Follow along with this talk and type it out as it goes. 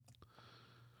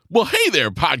Well, hey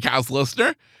there, podcast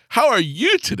listener. How are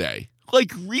you today?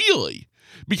 Like, really?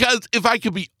 Because if I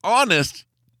could be honest,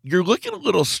 you're looking a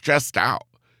little stressed out.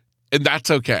 And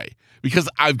that's okay, because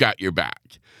I've got your back.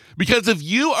 Because if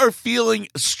you are feeling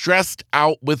stressed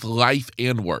out with life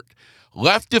and work,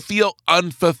 left to feel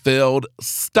unfulfilled,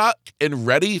 stuck, and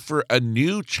ready for a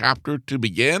new chapter to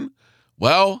begin,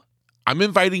 well, I'm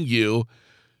inviting you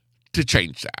to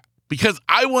change that. Because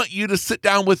I want you to sit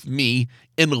down with me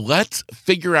and let's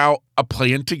figure out a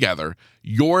plan together,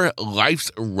 your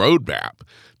life's roadmap,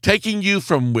 taking you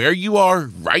from where you are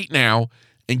right now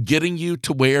and getting you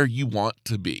to where you want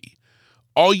to be.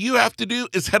 All you have to do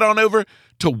is head on over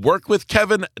to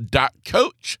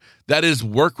workwithkevin.coach. That is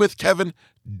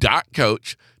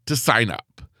workwithkevin.coach to sign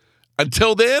up.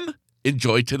 Until then,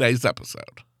 enjoy today's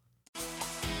episode.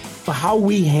 How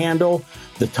we handle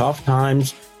the tough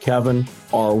times, Kevin,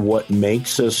 are what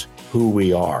makes us who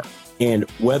we are. And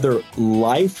whether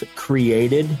life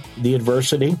created the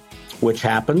adversity, which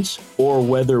happens, or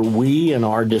whether we and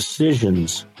our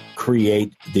decisions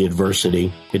create the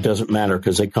adversity, it doesn't matter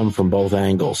because they come from both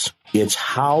angles. It's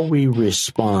how we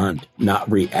respond,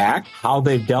 not react. How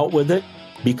they've dealt with it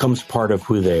becomes part of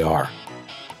who they are.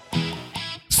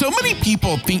 So many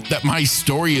people think that my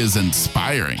story is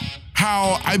inspiring.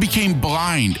 How I became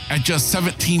blind at just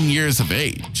 17 years of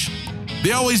age.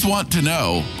 They always want to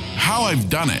know how I've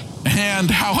done it and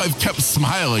how I've kept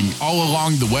smiling all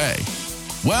along the way.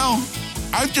 Well,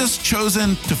 I've just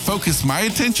chosen to focus my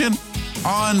attention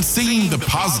on seeing the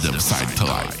positive side to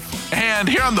life. And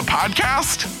here on the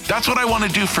podcast, that's what I want to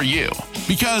do for you.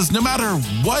 Because no matter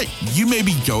what you may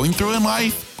be going through in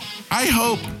life, I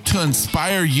hope to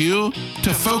inspire you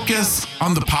to focus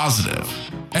on the positive.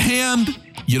 And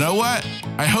you know what?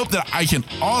 I hope that I can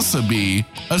also be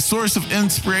a source of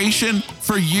inspiration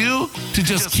for you to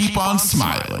just keep on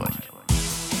smiling.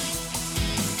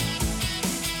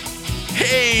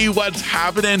 Hey, what's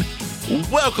happening?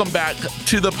 Welcome back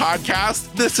to the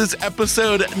podcast. This is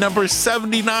episode number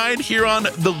 79 here on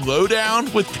The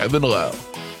Lowdown with Kevin Lowe.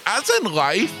 As in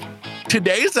life,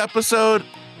 today's episode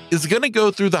is going to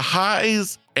go through the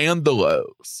highs and the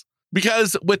lows.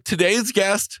 Because with today's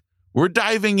guest, we're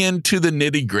diving into the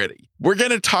nitty-gritty. We're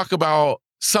going to talk about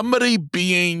somebody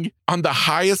being on the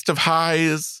highest of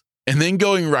highs and then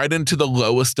going right into the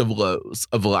lowest of lows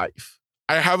of life.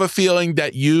 I have a feeling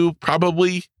that you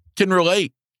probably can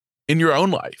relate in your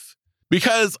own life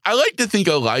because I like to think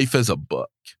of life as a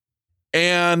book.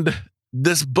 And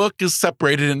this book is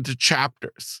separated into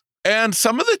chapters. And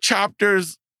some of the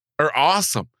chapters are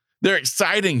awesome. They're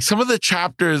exciting. Some of the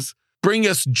chapters bring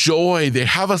us joy. They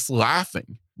have us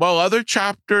laughing. While other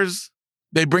chapters,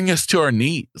 they bring us to our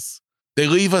knees. They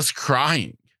leave us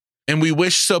crying. And we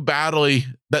wish so badly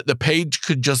that the page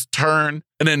could just turn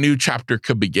and a new chapter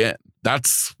could begin.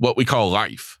 That's what we call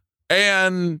life.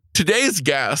 And today's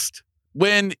guest,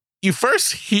 when you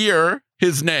first hear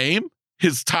his name,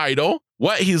 his title,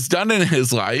 what he's done in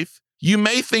his life, you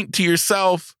may think to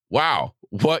yourself, wow,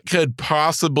 what could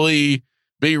possibly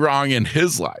be wrong in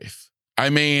his life?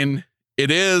 I mean, it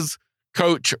is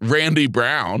Coach Randy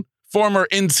Brown, former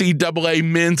NCAA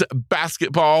men's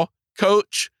basketball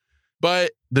coach.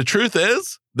 But the truth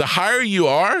is, the higher you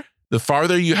are, the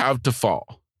farther you have to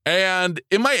fall. And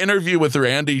in my interview with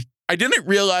Randy, I didn't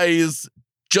realize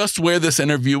just where this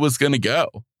interview was going to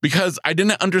go because I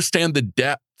didn't understand the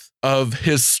depth of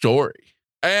his story.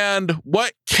 And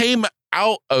what came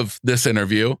out of this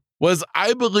interview was,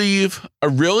 I believe, a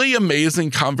really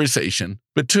amazing conversation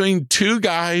between two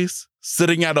guys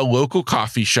sitting at a local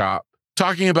coffee shop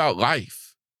talking about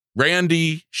life.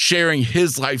 Randy sharing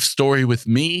his life story with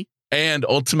me and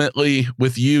ultimately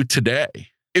with you today.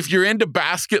 If you're into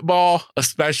basketball,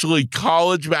 especially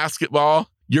college basketball,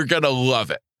 you're going to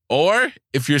love it. Or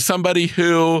if you're somebody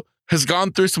who has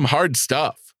gone through some hard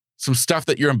stuff, some stuff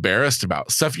that you're embarrassed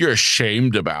about, stuff you're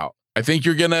ashamed about, I think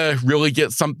you're going to really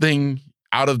get something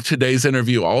out of today's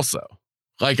interview also.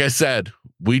 Like I said,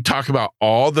 we talk about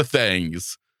all the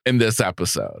things in this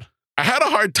episode. I had a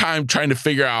hard time trying to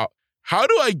figure out, how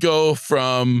do I go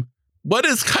from what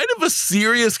is kind of a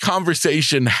serious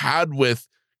conversation had with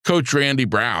Coach Randy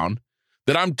Brown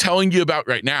that I'm telling you about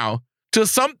right now to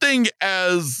something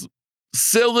as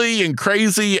silly and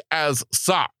crazy as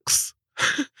socks?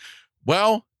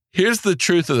 Well, here's the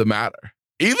truth of the matter.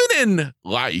 Even in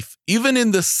life, even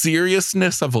in the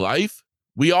seriousness of life,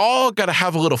 we all got to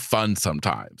have a little fun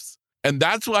sometimes. And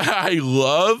that's why I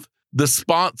love the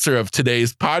sponsor of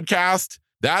today's podcast.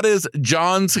 That is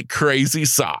John's Crazy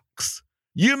Socks.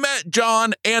 You met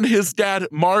John and his dad,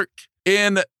 Mark,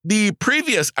 in the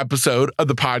previous episode of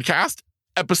the podcast,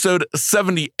 episode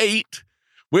 78,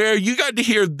 where you got to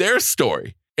hear their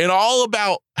story and all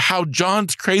about how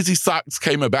John's Crazy Socks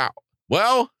came about.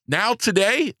 Well, now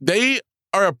today, they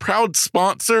are a proud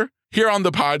sponsor here on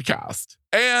the podcast.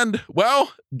 And,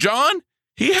 well, John,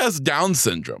 he has Down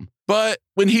syndrome. But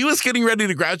when he was getting ready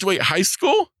to graduate high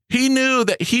school, he knew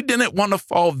that he didn't want to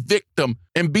fall victim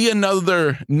and be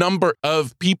another number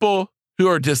of people who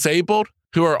are disabled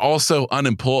who are also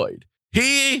unemployed.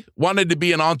 He wanted to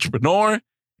be an entrepreneur,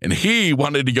 and he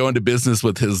wanted to go into business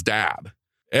with his dad.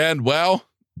 And, well,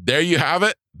 there you have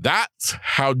it. That's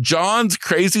how John's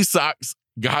Crazy Socks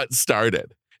got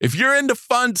started. If you're into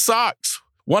fun socks,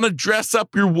 want to dress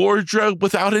up your wardrobe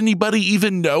without anybody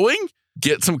even knowing,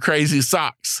 get some Crazy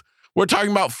Socks. We're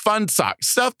talking about fun socks,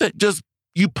 stuff that just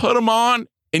you put them on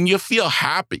and you feel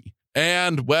happy.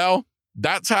 And, well,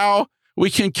 that's how we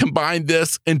can combine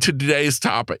this into today's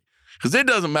topic. Because it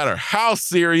doesn't matter how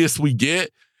serious we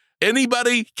get,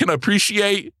 anybody can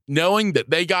appreciate knowing that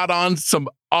they got on some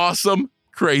awesome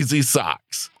Crazy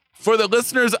Socks. For the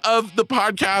listeners of the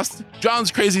podcast,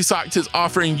 John's Crazy Socks is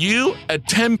offering you a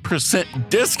 10%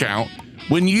 discount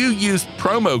when you use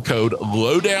promo code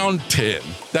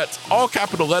LOWDOWN10. That's all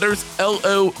capital letters,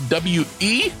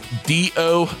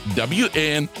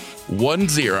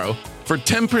 LOWEDOWN10 for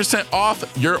 10%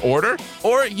 off your order.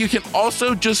 Or you can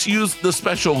also just use the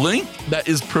special link that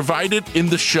is provided in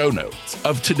the show notes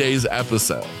of today's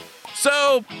episode.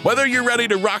 So whether you're ready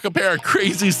to rock a pair of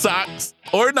Crazy Socks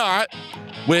or not,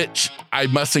 which I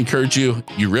must encourage you,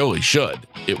 you really should.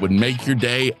 It would make your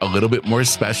day a little bit more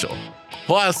special.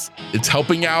 Plus, it's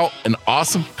helping out an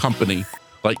awesome company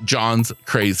like John's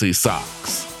Crazy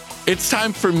Socks. It's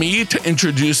time for me to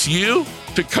introduce you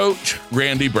to Coach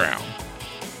Randy Brown.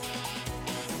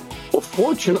 Well,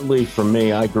 fortunately for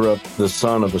me, I grew up the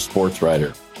son of a sports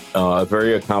writer, a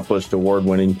very accomplished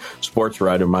award-winning sports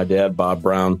writer. My dad, Bob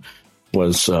Brown,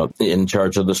 was in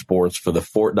charge of the sports for the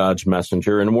Fort Dodge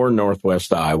Messenger, and we're in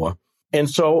Northwest Iowa. And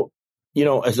so,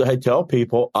 as I tell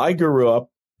people, I grew up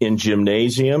in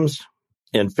gymnasiums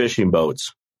and fishing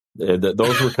boats.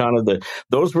 Those were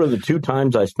those were the two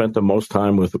times I spent the most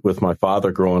time with my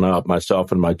father growing up,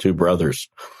 myself and my two brothers.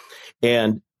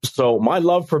 And so my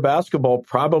love for basketball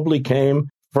probably came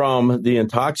from the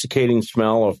intoxicating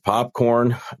smell of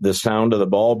popcorn, the sound of the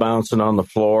ball bouncing on the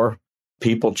floor,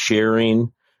 people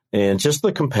cheering, and just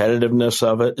the competitiveness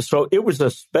of it. So it was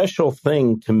a special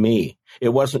thing to me. It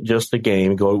wasn't just a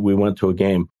game. We went to a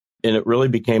game, and it really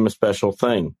became a special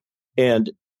thing. And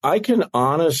I can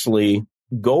honestly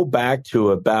go back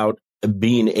to about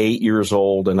being 8 years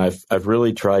old, and I've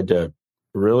really tried to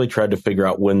figure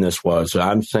out when this was.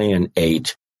 I'm saying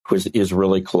 8 is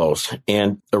really close.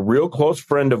 And a real close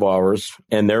friend of ours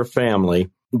and their family,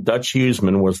 Dutch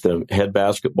Huseman, was the head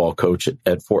basketball coach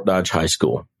at Fort Dodge High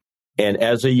School. And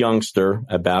as a youngster,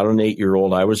 about an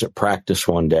 8-year-old, I was at practice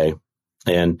one day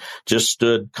and just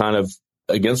stood kind of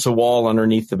against the wall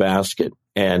underneath the basket.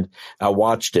 And I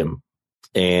watched him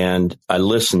and I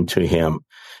listened to him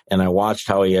and I watched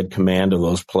how he had command of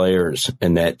those players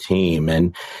and that team.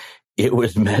 And it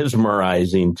was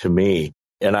mesmerizing to me.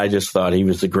 And I just thought he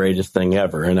was the greatest thing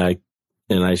ever. And I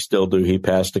still do. He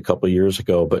passed a couple of years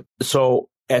ago. But so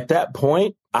at that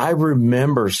point, I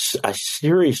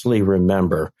seriously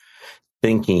remember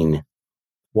thinking,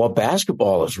 well,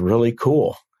 basketball is really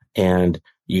cool. And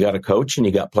you got a coach and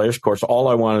you got players. Of course, all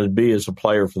I wanted to be is a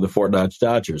player for the Fort Dodge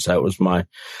Dodgers. That was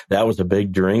a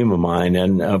big dream of mine.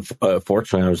 And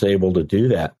fortunately, I was able to do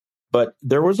that. But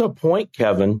there was a point,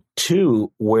 Kevin,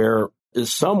 too, where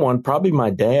someone, probably my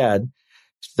dad,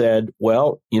 said,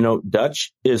 well,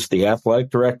 Dutch is the athletic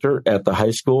director at the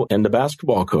high school and the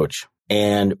basketball coach.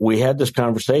 And we had this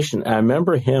conversation. I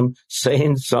remember him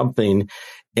saying something,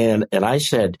 and I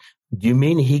said, do you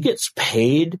mean he gets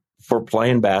paid for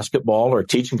playing basketball or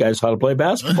teaching guys how to play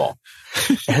basketball?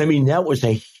 And I mean, that was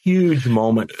a huge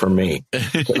moment for me.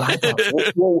 I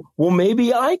thought, well,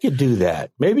 maybe I could do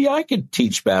that. Maybe I could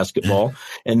teach basketball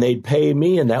and they'd pay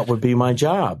me and that would be my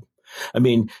job. I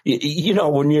mean,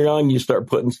 when you're young, you start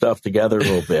putting stuff together a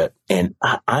little bit. And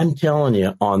I'm telling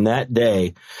you, on that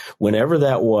day, whenever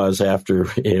that was after,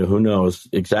 who knows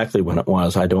exactly when it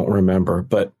was, I don't remember,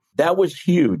 but that was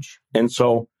huge. And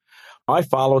so I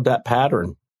followed that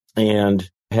pattern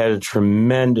and had a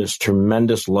tremendous,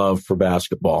 tremendous love for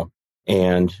basketball.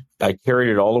 And I carried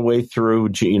it all the way through,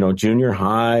 junior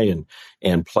high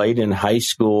and played in high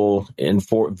school. And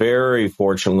very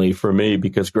fortunately for me,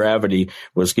 because gravity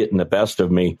was getting the best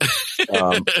of me,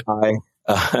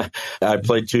 I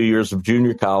played 2 years of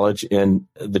junior college, and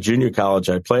the junior college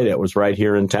I played at was right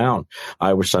here in town,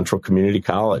 Iowa Central Community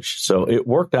College. So it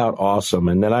worked out awesome.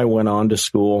 And then I went on to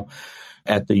school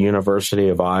at the University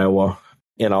of Iowa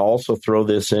And I'll also throw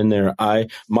this in there.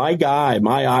 My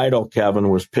idol, Kevin,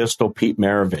 was Pistol Pete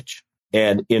Maravich.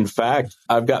 And in fact,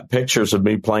 I've got pictures of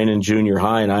me playing in junior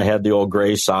high, and I had the old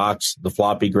gray socks, the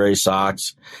floppy gray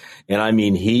socks. And I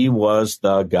mean, he was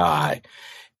the guy.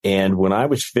 And when I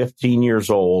was 15 years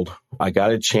old, I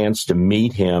got a chance to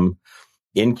meet him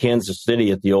in Kansas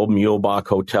City at the old Mulebach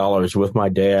Hotel. I was with my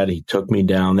dad. He took me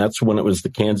down. That's when it was the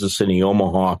Kansas City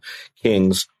Omaha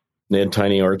Kings. They had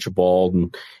Tiny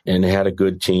Archibald and had a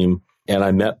good team. And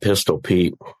I met Pistol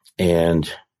Pete.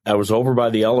 And I was over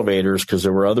by the elevators because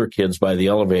there were other kids by the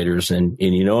elevators. And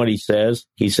you know what he says?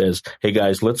 He says, "Hey,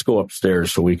 guys, let's go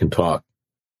upstairs so we can talk."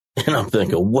 And I'm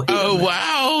thinking, wait. Oh,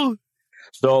 wow.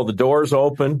 So the doors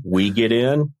open. We get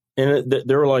in. And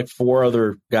there were like four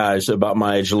other guys about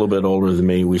my age, a little bit older than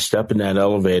me. We step in that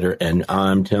elevator, and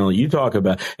I'm telling you, talk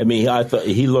about, I thought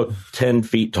he looked 10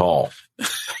 feet tall.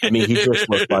 I mean, he just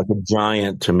looked like a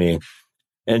giant to me.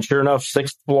 And sure enough,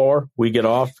 6th floor, we get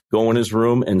off, go in his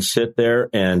room and sit there.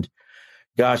 And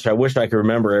gosh, I wish I could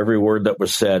remember every word that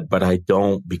was said, but I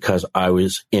don't, because I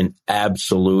was in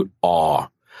absolute awe.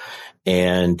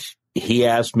 And he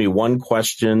asked me one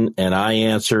question and I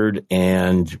answered,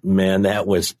 and man, that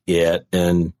was it.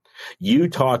 And you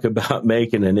talk about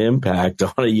making an impact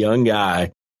on a young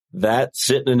guy, that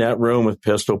sitting in that room with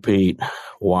Pistol Pete.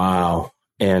 Wow.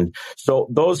 And so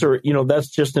those are, that's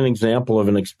just an example of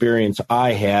an experience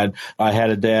I had. I had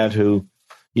a dad who,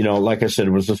 like I said,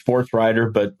 was a sports writer,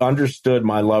 but understood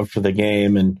my love for the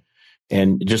game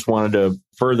and just wanted to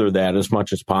further that as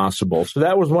much as possible. So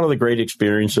that was one of the great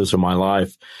experiences of my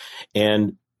life.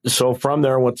 And so from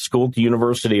there, I went to school at the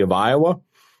University of Iowa.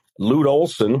 Lute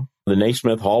Olson, the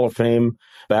Naismith Hall of Fame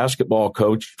basketball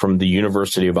coach from the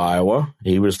University of Iowa.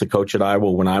 He was the coach at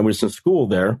Iowa when I was in school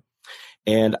there.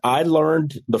 And I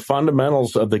learned the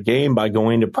fundamentals of the game by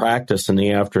going to practice in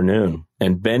the afternoon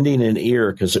and bending an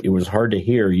ear, because it was hard to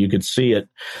hear. You could see it,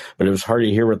 but it was hard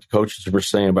to hear what the coaches were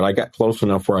saying. But I got close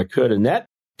enough where I could. And that,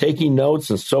 taking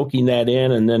notes and soaking that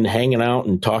in and then hanging out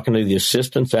and talking to the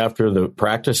assistants after the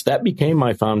practice, that became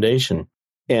my foundation.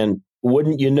 And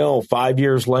wouldn't you know, 5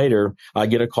 years later, I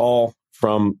get a call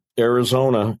from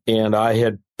Arizona, and I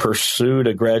had pursued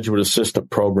a graduate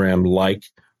assistant program like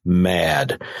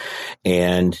mad.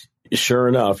 And sure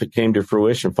enough, it came to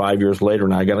fruition 5 years later,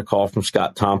 and I got a call from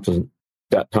Scott Thompson,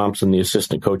 the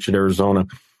assistant coach at Arizona,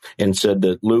 and said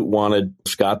that Lute wanted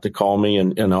Scott to call me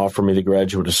and offer me the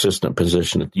graduate assistant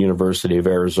position at the University of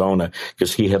Arizona,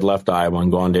 because he had left Iowa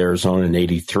and gone to Arizona in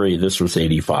 83. This was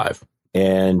 85.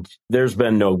 And there's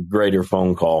been no greater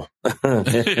phone call in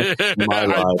my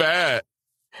life. I bet.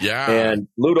 Yeah. And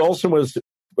Lute Olson was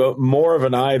more of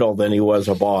an idol than he was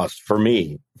a boss for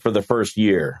me for the first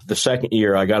year. The second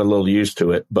year, I got a little used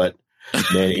to it, but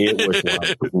man, it was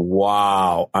like,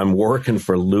 wow, I'm working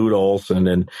for Lute Olson,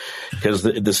 and because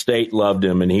the state loved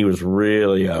him, and he was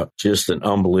really just an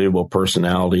unbelievable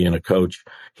personality and a coach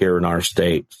here in our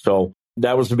state. So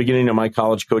that was the beginning of my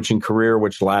college coaching career,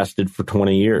 which lasted for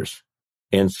 20 years.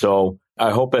 And so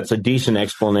I hope that's a decent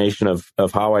explanation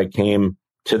of how I came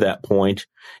to that point.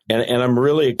 And I'm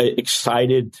really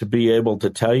excited to be able to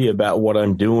tell you about what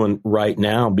I'm doing right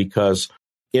now, because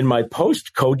in my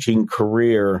post-coaching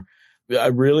career, I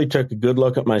really took a good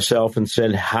look at myself and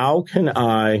said, how can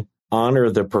I honor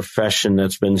the profession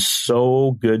that's been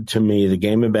so good to me, the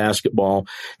game of basketball,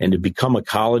 and to become a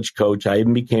college coach? I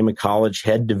even became a college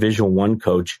head Division I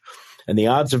coach. And the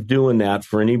odds of doing that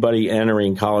for anybody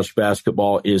entering college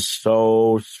basketball is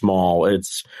so small.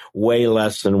 It's way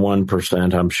less than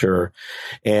 1%, I'm sure.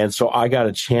 And so I got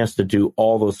a chance to do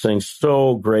all those things.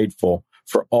 So grateful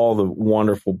for all the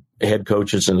wonderful head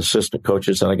coaches and assistant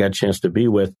coaches that I got a chance to be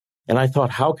with. And I thought,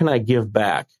 how can I give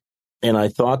back? And I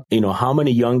thought, how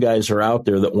many young guys are out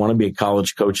there that want to be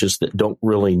college coaches that don't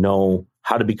really know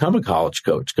how to become a college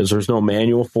coach, because there's no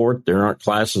manual for it. There aren't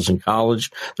classes in college.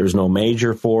 There's no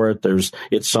major for it.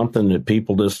 It's something that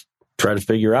people just try to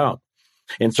figure out.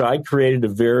 And so I created a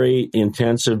very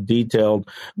intensive, detailed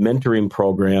mentoring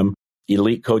program,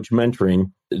 Elite Coach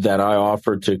Mentoring, that I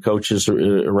offered to coaches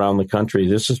around the country.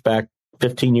 This is back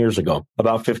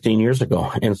about 15 years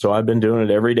ago. And so I've been doing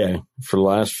it every day for the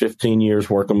last 15 years,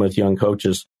 working with young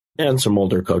coaches and some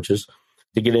older coaches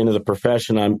to get into the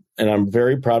profession. I'm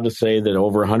very proud to say that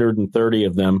over 130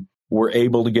 of them were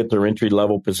able to get their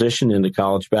entry-level position into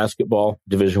college basketball,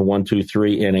 Division I, II,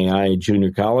 III, NAIA,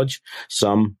 junior college,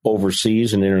 some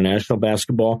overseas in international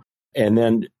basketball. And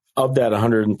then of that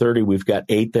 130, we've got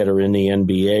 8 that are in the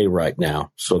NBA right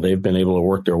now. So they've been able to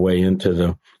work their way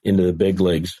into the big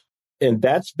leagues. And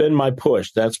that's been my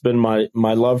push. That's been my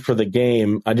love for the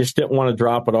game. I just didn't want to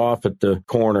drop it off at the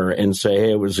corner and say,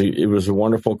 hey, it was a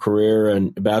wonderful career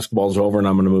and basketball's over and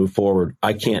I'm going to move forward.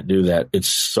 I can't do that. It's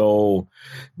so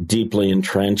deeply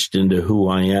entrenched into who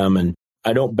I am. And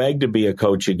I don't beg to be a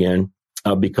coach again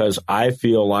because I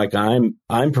feel like I'm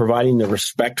providing the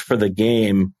respect for the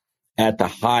game at the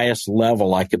highest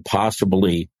level I could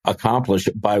possibly accomplish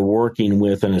by working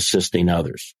with and assisting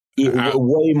others.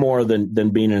 Way more than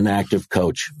being an active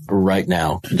coach right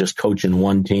now, just coaching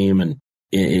one team, and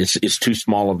it's too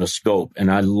small of a scope.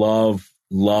 And I love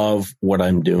what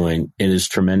I'm doing. It is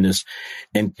tremendous.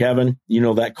 And Kevin,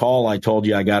 that call I told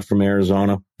you I got from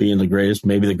Arizona being the greatest,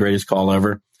 maybe the greatest call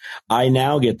ever. I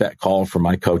now get that call from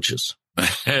my coaches.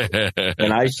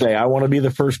 And I say, I want to be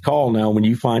the first call now when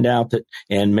you find out that,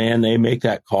 and man, they make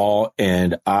that call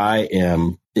and I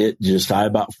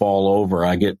about fall over.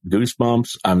 I get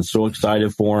goosebumps. I'm so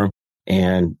excited for them.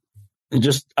 And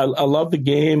I love the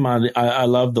game. I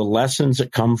love the lessons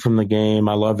that come from the game.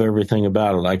 I love everything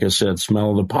about it. Like I said,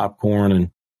 smell of the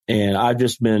popcorn and I've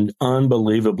just been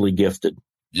unbelievably gifted.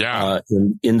 Yeah.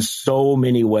 In so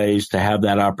many ways to have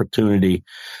that opportunity.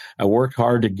 I worked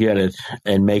hard to get it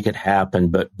and make it happen,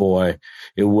 but boy,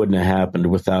 it wouldn't have happened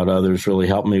without others really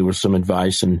helping me with some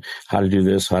advice and how to do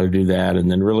this, how to do that,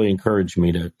 and then really encouraged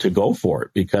me to go for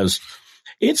it because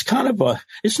it's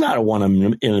it's not a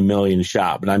one in a million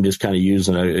shot, but I'm just kind of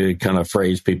using a kind of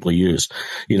phrase people use.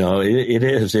 It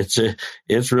is.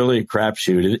 It's really a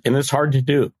crapshoot, and it's hard to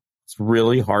do. It's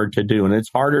really hard to do, and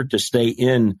it's harder to stay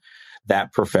in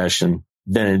that profession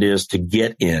than it is to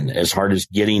get in, as hard as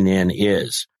getting in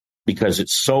is, because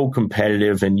it's so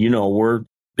competitive. And,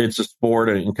 it's a sport,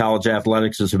 and college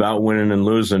athletics is about winning and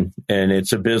losing, and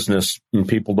it's a business, and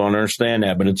people don't understand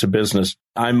that, but it's a business.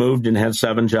 I moved and had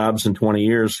 7 jobs in 20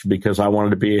 years because I wanted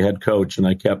to be a head coach, and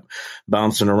I kept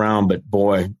bouncing around. But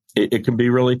boy, it can be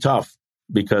really tough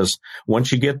because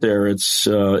once you get there, it's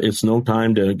no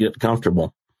time to get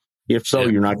comfortable. If so,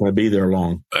 you're not going to be there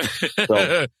long.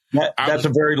 So that's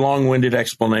a very long-winded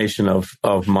explanation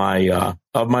of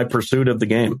my pursuit of the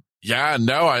game. Yeah,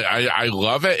 no, I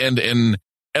love it.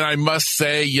 And I must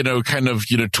say,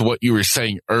 to what you were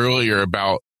saying earlier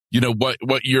about,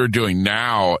 what you're doing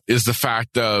now is the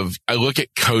fact of, I look at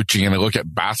coaching and I look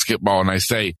at basketball and I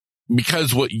say,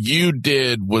 because what you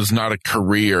did was not a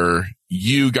career,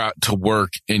 you got to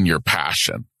work in your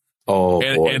passion.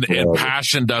 And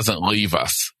passion doesn't leave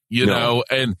us.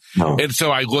 And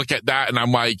so I look at that and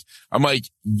I'm like,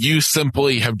 you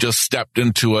simply have just stepped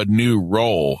into a new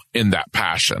role in that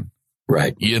passion.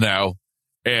 Right.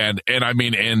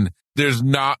 And there's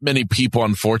not many people,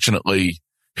 unfortunately,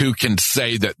 who can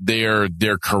say that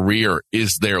their career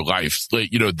is their life,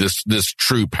 this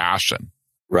true passion.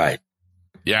 Right.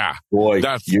 Yeah. Boy,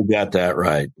 you got that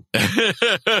right.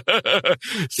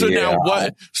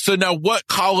 So now what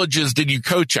colleges did you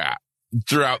coach at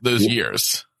throughout those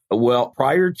years? Well,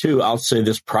 prior to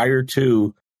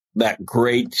that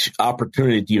great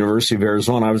opportunity at the University of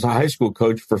Arizona, I was a high school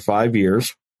coach for 5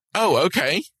 years. Oh,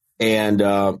 okay. And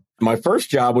my first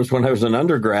job was when I was an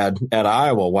undergrad at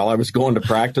Iowa while I was going to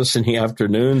practice in the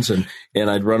afternoons, and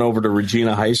I'd run over to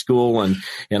Regina High School and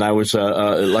I was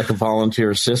like a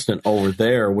volunteer assistant over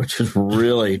there, which is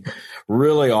really,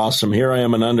 really awesome. Here I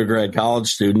am, an undergrad college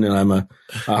student, and I'm a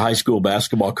high school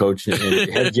basketball coach and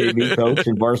head JV coach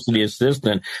and varsity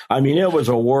assistant. I mean, it was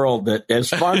a world that, as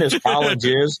fun as college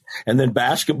is, and then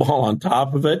basketball on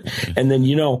top of it. And then,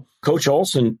 Coach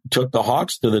Olson took the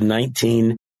Hawks to the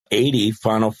 1980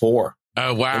 Final Four.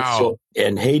 Oh, wow.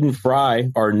 And Hayden Fry,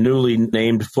 our newly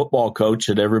named football coach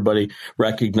that everybody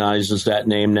recognizes that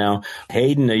name now,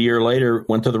 Hayden, a year later,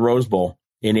 went to the Rose Bowl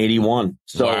in 81.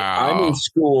 So wow. I'm in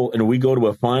school and we go to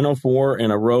a Final Four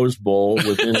and a Rose Bowl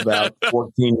within about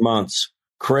 14 months.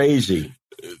 Crazy.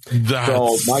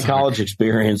 So my college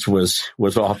experience was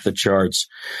off the charts.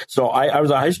 So I was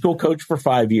a high school coach for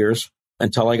 5 years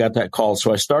until I got that call.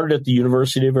 So I started at the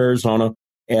University of Arizona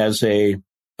as a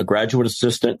graduate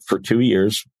assistant for 2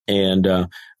 years. And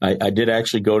I did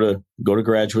actually go to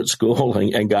graduate school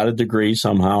and got a degree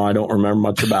somehow. I don't remember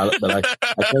much about it, but I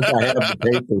think I have the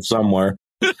paper somewhere.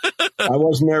 I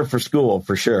wasn't there for school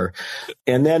for sure.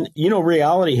 And then,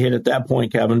 reality hit at that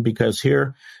point, Kevin, because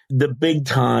here, the big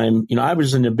time, I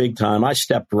was in the big time. I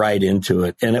stepped right into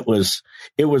it, and it was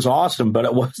awesome, but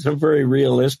it wasn't very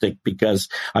realistic because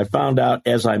I found out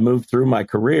as I moved through my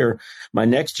career, my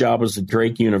next job was at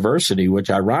Drake University, which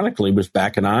ironically was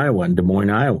back in Iowa, in Des Moines,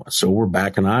 Iowa. So we're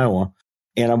back in Iowa,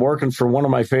 and I'm working for one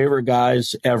of my favorite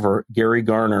guys ever, Gary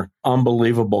Garner,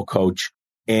 unbelievable coach.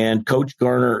 And Coach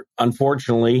Garner,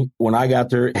 unfortunately, when I got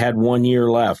there, had 1 year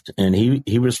left, and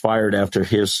he was fired after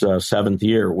his seventh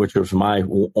year, which was my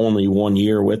only 1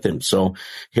 year with him. So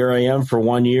here I am for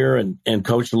 1 year, and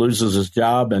Coach loses his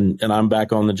job, and I'm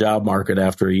back on the job market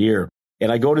after a year.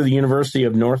 And I go to the University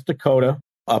of North Dakota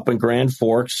up in Grand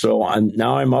Forks. So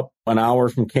I'm up an hour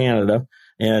from Canada,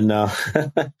 and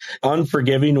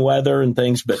unforgiving weather and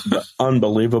things, but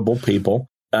unbelievable people.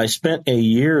 I spent a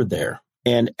year there.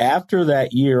 And after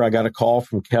that year, I got a call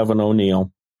from Kevin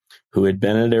O'Neill, who had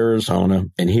been at Arizona,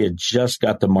 and he had just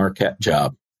got the Marquette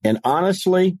job. And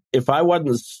honestly, if I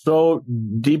wasn't so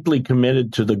deeply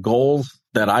committed to the goals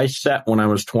that I set when I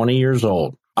was 20 years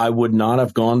old, I would not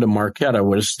have gone to Marquette. I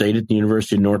would have stayed at the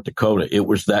University of North Dakota. It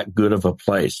was that good of a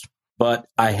place. But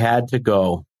I had to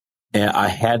go. And I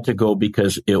had to go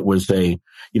because it was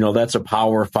that's a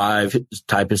Power 5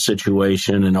 type of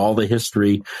situation, and all the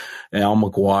history, Al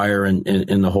McGuire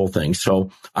and the whole thing.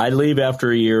 So I leave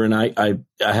after a year, and I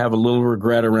have a little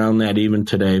regret around that even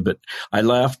today, but I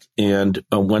left and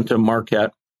went to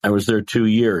Marquette. I was there 2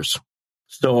 years.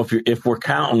 So if we're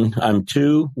counting, I'm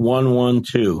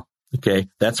 2-1-1-2. Okay.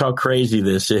 That's how crazy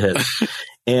this is.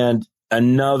 And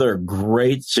another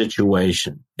great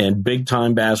situation and big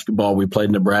time basketball. We played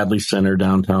in the Bradley Center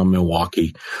downtown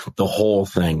Milwaukee, the whole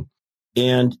thing.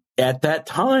 And at that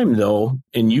time, though,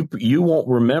 and you won't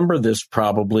remember this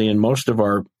probably, and most of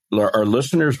our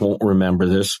listeners won't remember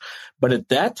this, but at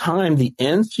that time, the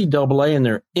NCAA, in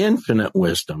their infinite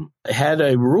wisdom, had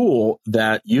a rule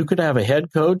that you could have a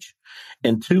head coach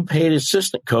and 2 paid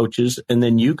assistant coaches, and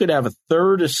then you could have a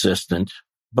third assistant,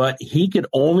 but he could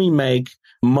only make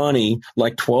money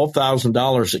like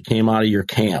 $12,000 that came out of your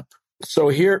camp. So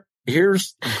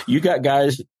here's you got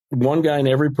guys, one guy in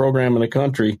every program in the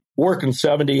country working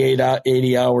 78,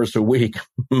 80 hours a week,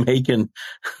 making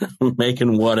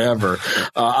whatever.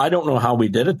 I don't know how we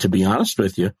did it, to be honest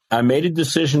with you. I made a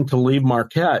decision to leave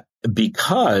Marquette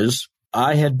because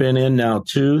I had been in now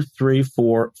 2, 3,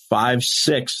 4, 5,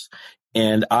 6,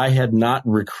 and I had not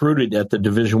recruited at the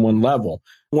Division I level.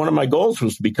 One of my goals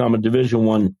was to become a Division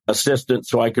I assistant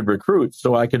so I could recruit,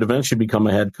 so I could eventually become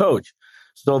a head coach.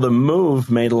 So the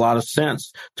move made a lot of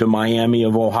sense to Miami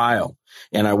of Ohio.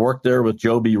 And I worked there with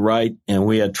Joe B. Wright, and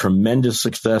we had tremendous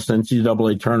success,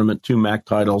 NCAA tournament, 2 MAC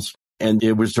titles. And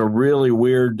it was a really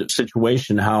weird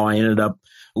situation how I ended up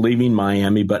leaving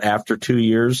Miami. But after 2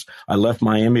 years, I left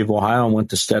Miami of Ohio and went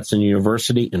to Stetson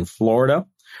University in Florida,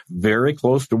 very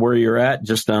close to where you're at,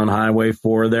 just down Highway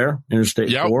 4 there,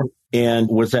 Interstate 4. And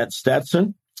was at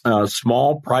Stetson, a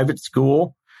small private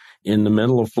school in the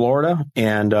middle of Florida.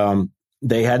 And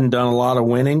they hadn't done a lot of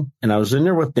winning. And I was in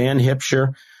there with Dan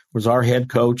Hipsher, was our head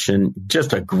coach, and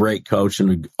just a great coach and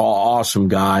an awesome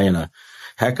guy and a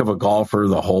heck of a golfer,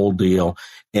 the whole deal.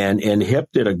 And Hip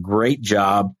did a great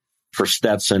job for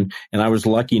Stetson, and I was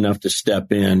lucky enough to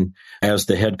step in as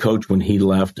the head coach when he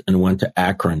left and went to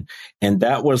Akron. And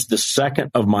that was the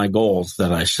second of my goals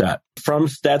that I set. From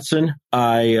Stetson,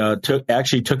 I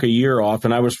took a year off,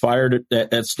 and I was fired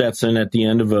at Stetson at the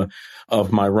end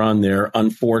of my run there.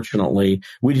 Unfortunately,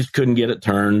 we just couldn't get it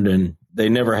turned, and they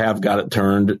never have got it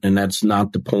turned, and that's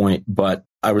not the point. But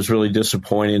I was really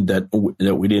disappointed that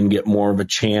we didn't get more of a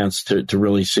chance to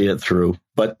really see it through.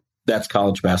 But that's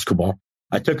college basketball.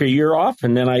 I took a year off,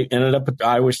 and then I ended up at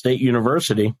Iowa State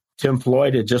University. Tim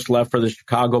Floyd had just left for the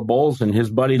Chicago Bulls, and his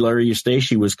buddy Larry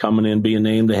Eustace was coming in, being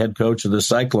named the head coach of the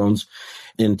Cyclones.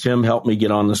 And Tim helped me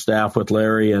get on the staff with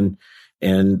Larry, and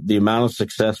the amount of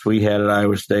success we had at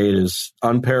Iowa State is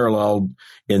unparalleled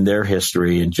in their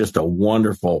history, and just a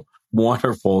wonderful,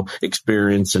 wonderful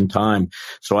experience and time.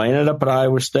 So I ended up at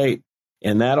Iowa State,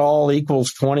 and that all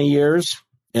equals 20 years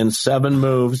and 7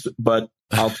 moves. But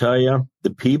I'll tell you,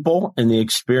 the people and the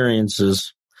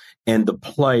experiences and the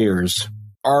players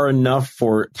are enough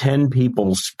for 10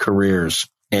 people's careers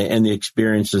and the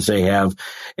experiences they have.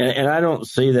 And I don't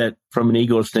say that from an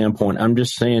ego standpoint. I'm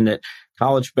just saying that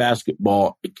college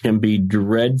basketball can be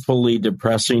dreadfully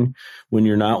depressing when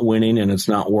you're not winning and it's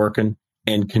not working,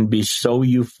 and can be so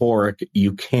euphoric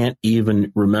you can't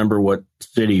even remember what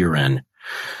city you're in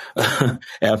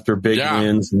after big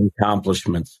wins and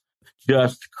accomplishments.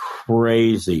 Just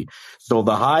crazy. So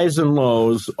the highs and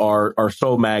lows are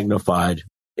so magnified.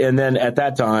 And then at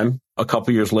that time, a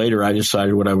couple years later, I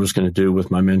decided what I was going to do with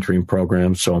my mentoring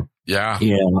program. So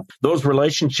those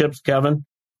relationships, Kevin,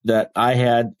 that I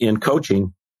had in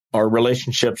coaching are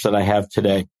relationships that I have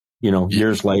today,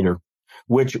 years later,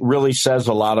 which really says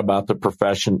a lot about the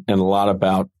profession and a lot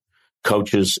about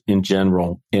coaches in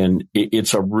general. And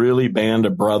it's a really band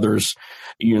of brothers.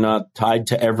 You're not tied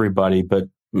to everybody, but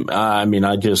I mean,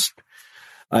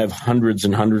 I have hundreds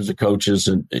and hundreds of coaches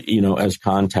and, as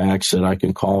contacts that I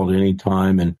can call at any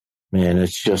time. And man,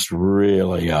 it's just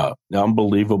really an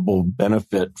unbelievable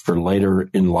benefit for later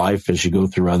in life as you go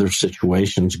through other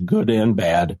situations, good and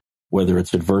bad, whether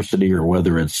it's adversity or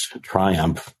whether it's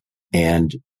triumph.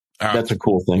 And that's a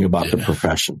cool thing about the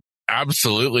profession.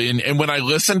 Absolutely. And when I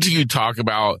listen to you talk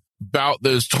about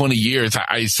those 20 years,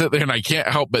 I sit there and I can't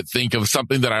help but think of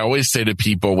something that I always say to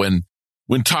people when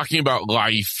talking about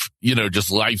life,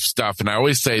 just life stuff. And I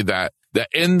always say that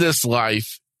in this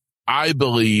life, I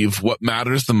believe what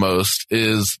matters the most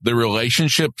is the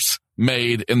relationships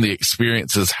made and the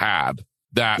experiences had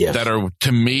that are,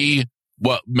 to me,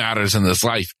 what matters in this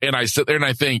life. And I sit there and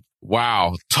I think,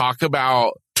 wow, talk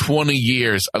about 20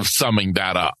 years of summing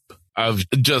that up, of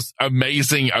just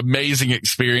amazing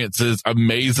experiences,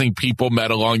 amazing people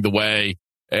met along the way.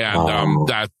 And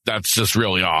that's just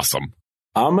really awesome.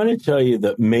 I'm going to tell you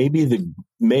that maybe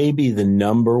the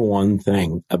number one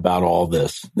thing about all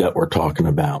this that we're talking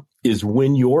about is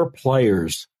when your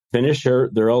players finish their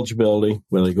eligibility,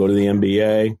 when they go to the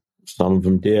NBA, some of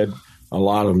them did, a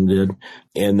lot of them did.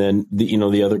 And then,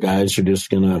 the other guys are just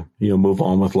going to, move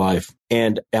on with life.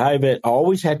 And I've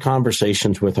always had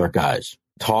conversations with our guys,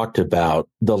 talked about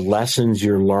the lessons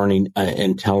you're learning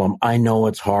and tell them, I know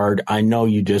it's hard. I know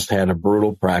you just had a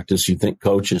brutal practice. You think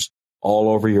coaches all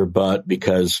over your butt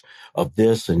because of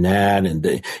this and that.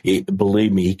 And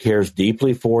believe me, he cares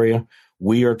deeply for you.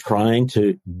 We are trying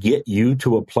to get you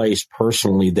to a place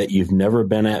personally that you've never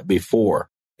been at before.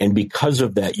 And because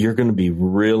of that, you're going to be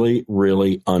really,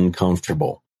 really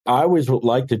uncomfortable. I always would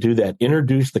like to do that,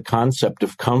 introduce the concept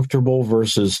of comfortable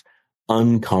versus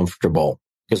uncomfortable.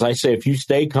 Because I say, if you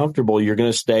stay comfortable, you're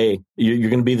going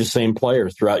to be the same player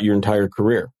throughout your entire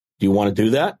career. Do you want to do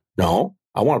that? No.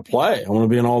 I want to play. I want to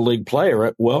be an all-league player.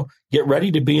 Right? Well, get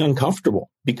ready to be uncomfortable,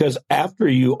 because after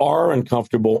you are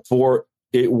uncomfortable for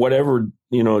whatever,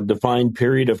 defined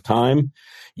period of time,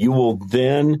 you will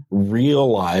then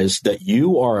realize that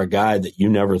you are a guy that you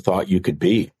never thought you could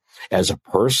be as a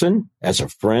person, as a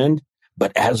friend,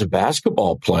 but as a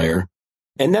basketball player.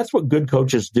 And that's what good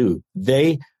coaches do.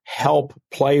 They help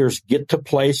players get to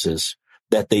places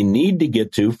that they need to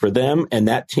get to for them and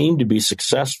that team to be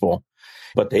successful.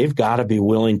 But they've got to be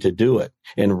willing to do it.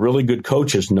 And really good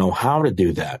coaches know how to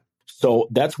do that. So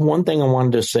that's one thing I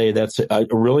wanted to say. That's a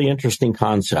really interesting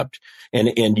concept.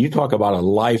 And you talk about a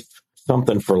life,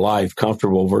 something for life,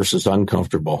 comfortable versus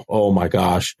uncomfortable. Oh my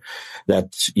gosh.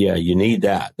 You need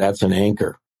that. That's an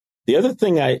anchor. The other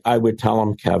thing I would tell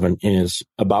them, Kevin, is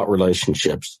about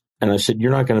relationships. And I said,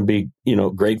 you're not going to be,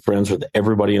 great friends with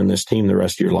everybody on this team the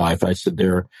rest of your life. I said,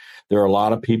 there are a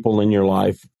lot of people in your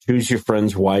life. Choose your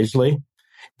friends wisely.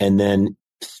 And then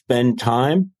spend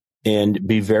time and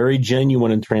be very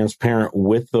genuine and transparent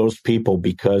with those people,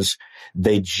 because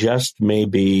they just may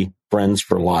be friends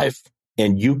for life.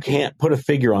 And you can't put a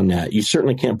figure on that. You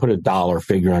certainly can't put a dollar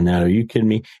figure on that. Are you kidding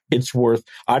me? It's worth,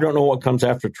 I don't know what comes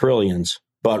after trillions,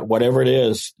 but whatever it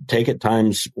is, take it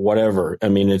times whatever. I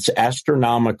mean, it's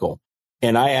astronomical.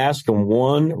 And I asked them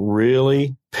one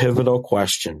really pivotal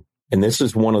question. And this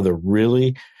is one of the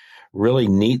really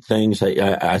neat things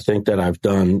I think that I've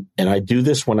done. And I do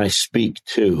this when I speak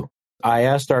too. I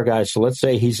asked our guys, so let's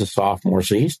say he's a sophomore,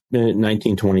 so he's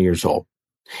 19, 20 years old.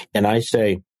 And I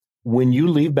say, when you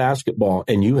leave basketball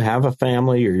and you have a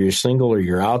family, or you're single, or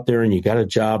you're out there and you got a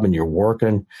job and you're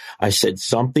working, I said,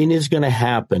 something is going to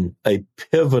happen. A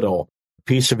pivotal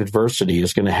piece of adversity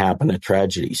is going to happen, a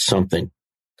tragedy, something.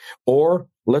 Or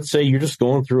let's say you're just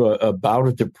going through a bout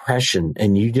of depression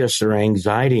and you just are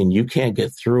anxiety and you can't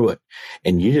get through it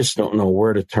and you just don't know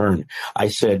where to turn. I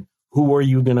said, who are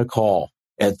you going to call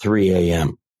at 3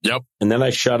 a.m.? Yep. And then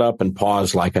I shut up and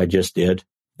paused like I just did.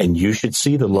 And you should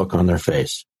see the look on their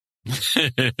face.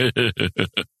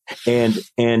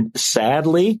 And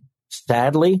sadly,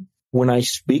 when I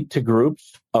speak to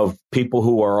groups of people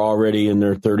who are already in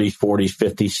their 30s, 40s,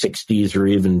 50s, 60s, or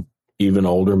even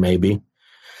older, maybe,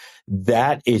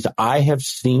 I have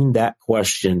seen that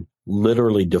question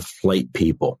literally deflate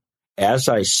people. As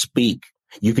I speak,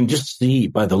 you can just see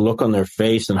by the look on their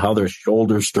face and how their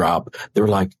shoulders drop. They're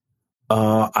like,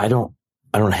 I don't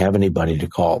have anybody to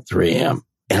call at 3 a.m.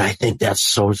 And I think that's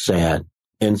so sad.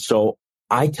 And so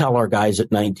I tell our guys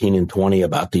at 19 and 20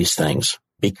 about these things,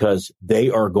 because they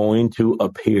are going to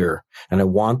appear. And I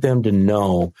want them to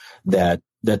know that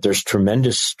there's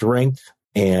tremendous strength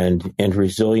and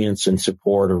resilience and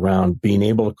support around being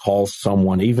able to call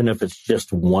someone, even if it's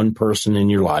just one person in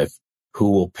your life,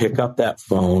 who will pick up that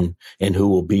phone and who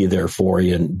will be there for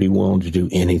you and be willing to do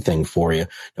anything for you.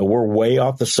 Now, we're way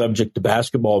off the subject of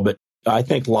basketball, but I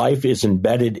think life is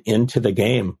embedded into the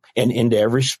game and into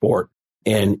every sport.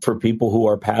 And for people who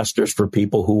are pastors, for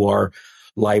people who are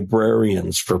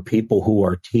librarians, for people who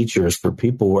are teachers, for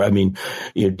people who are,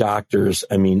 doctors.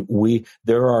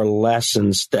 There are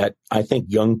lessons that I think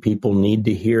young people need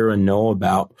to hear and know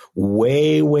about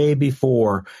way, way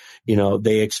before,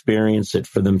 they experience it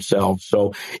for themselves.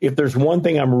 So if there's one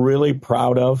thing I'm really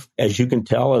proud of, as you can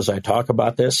tell, as I talk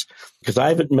about this, because I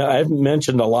haven't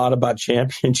mentioned a lot about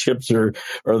championships or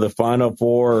the Final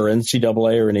Four or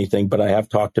NCAA or anything, but I have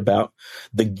talked about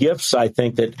the gifts. I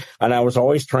think that, and I was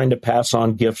always trying to pass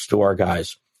on gifts to our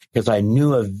guys because I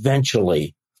knew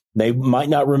eventually they might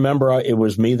not remember it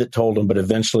was me that told them, but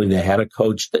eventually they had a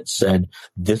coach that said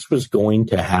this was going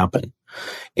to happen.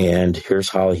 And here's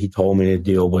how he told me to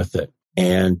deal with it.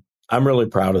 And I'm really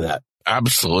proud of that.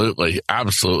 Absolutely.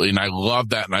 Absolutely. And I love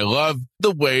that. And I love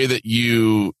the way that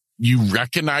you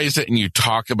recognize it and you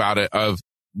talk about it, of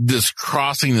this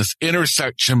crossing, this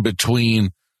intersection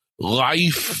between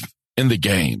life and the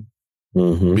game,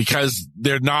 because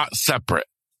they're not separate,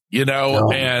 and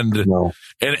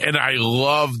I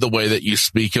love the way that you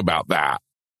speak about that.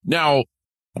 Now,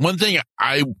 one thing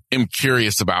I am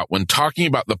curious about when talking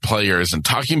about the players and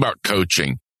talking about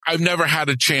coaching, I've never had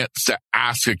a chance to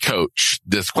ask a coach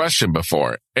this question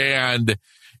before. And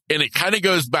it kind of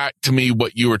goes back to me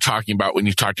what you were talking about when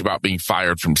you talked about being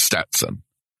fired from Stetson.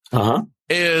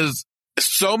 Is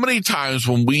so many times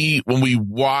when we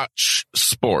watch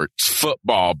sports,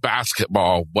 football,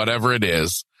 basketball, whatever it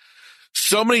is,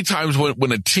 so many times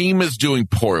when a team is doing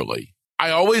poorly, I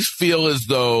always feel as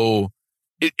though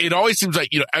it always seems like,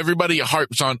 everybody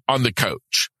harps on the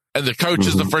coach, and the coach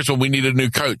is the first one. We need a new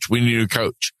coach. We need a new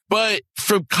coach. But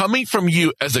coming from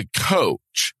you as a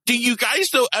coach, do you guys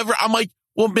though ever, I'm like,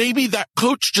 well, maybe that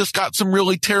coach just got some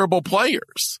really terrible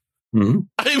players. So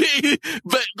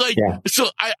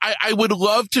I would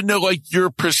love to know your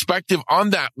perspective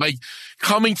on that.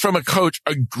 Coming from a coach,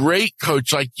 a great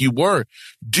coach like you were,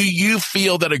 do you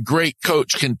feel that a great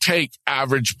coach can take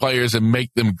average players and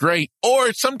make them great?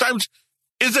 Or sometimes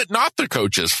is it not the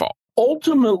coach's fault?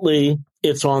 Ultimately,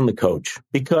 it's on the coach,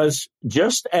 because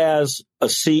just as a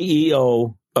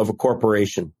CEO of a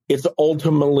corporation, it's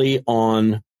ultimately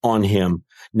on him.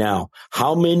 Now,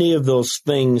 how many of those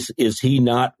things was he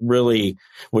not really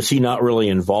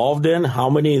involved in? How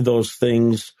many of those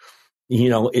things,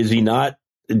 is he not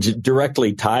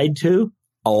directly tied to?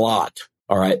 A lot.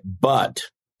 All right. But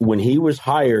when he was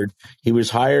hired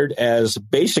as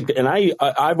basic, and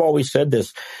I've always said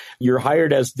this, you're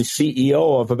hired as the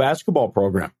CEO of a basketball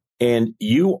program. And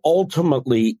you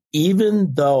ultimately,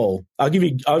 even though, I'll give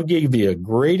you a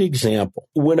great example.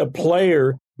 When a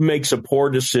player makes a poor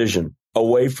decision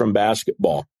away from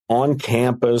basketball on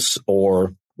campus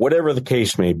or whatever the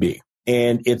case may be,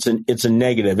 and it's a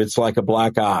negative, it's like a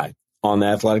black eye on the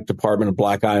athletic department, a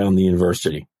black eye on the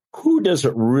university. Who does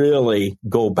it really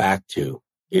go back to?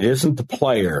 It isn't the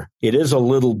player. It is a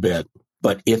little bit,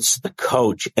 but it's the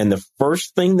coach. And the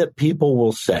first thing that people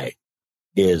will say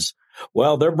is,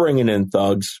 well, they're bringing in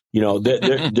thugs.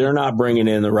 They're not bringing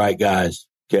in the right guys.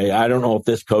 Okay. I don't know if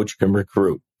this coach can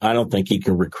recruit. I don't think he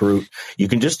can recruit. You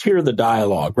can just hear the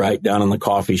dialogue right down in the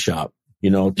coffee shop,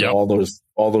 to all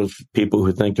those people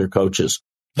who think they're coaches.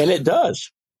 And it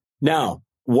does. Now,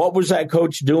 what was that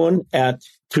coach doing at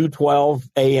 2:12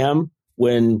 a.m.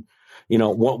 when,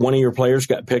 one of your players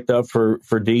got picked up for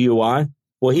DUI?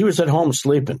 Well, he was at home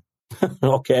sleeping.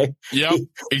 Okay. Yeah,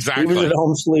 exactly. He was at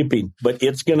home sleeping, but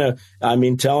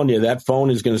telling you, that phone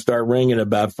is going to start ringing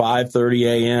about 5:30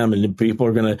 a.m. and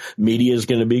the media is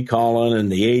going to be calling,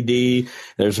 and the AD,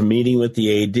 there's a meeting with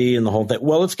the AD and the whole thing.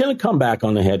 Well, it's going to come back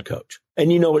on the head coach. And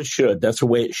it should. That's the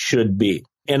way it should be.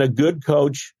 And a good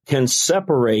coach can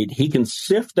he can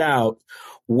sift out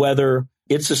whether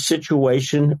it's a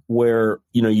situation where,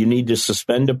 you need to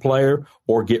suspend a player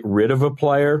or get rid of a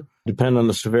player, depending on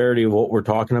the severity of what we're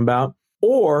talking about,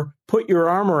 or put your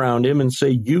arm around him and say,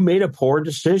 you made a poor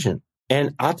decision.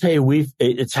 And I'll tell you,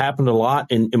 it's happened a lot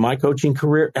in my coaching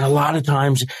career. And a lot of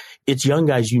times it's young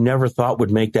guys you never thought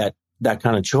would make that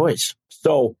kind of choice.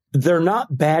 So they're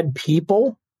not bad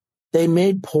people. They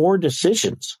made poor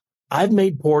decisions. I've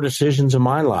made poor decisions in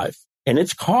my life, and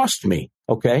it's cost me.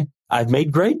 Okay. I've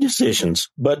made great decisions,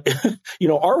 but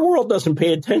our world doesn't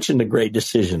pay attention to great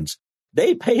decisions.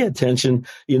 They pay attention,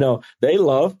 they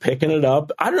love picking it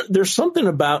up. There's something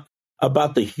about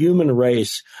the human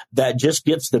race that just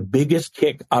gets the biggest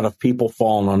kick out of people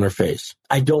falling on their face.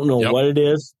 I don't know what it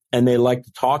is. And they like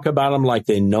to talk about them like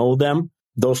they know them,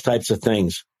 those types of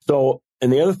things. So,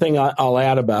 and the other thing I'll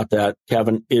add about that,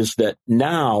 Kevin, is that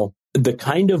now the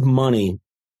kind of money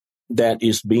that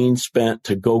is being spent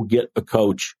to go get a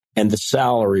coach, and the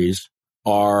salaries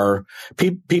are,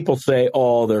 people say,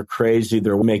 oh, they're crazy.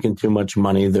 They're making too much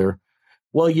money.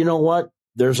 Well, you know what?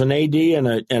 There's an AD and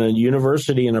a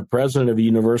university and a president of a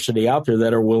university out there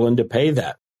that are willing to pay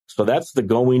that. So that's the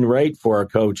going rate for a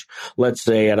coach, let's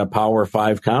say at a Power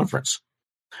 5 conference.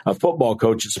 A football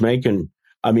coach is making,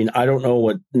 I don't know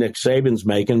what Nick Saban's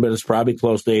making, but it's probably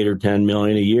close to $8 or $10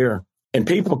 million a year. And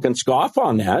people can scoff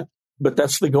on that, but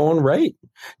that's the going rate.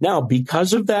 Now,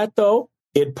 because of that, though,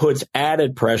 it puts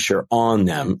added pressure on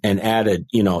them and added,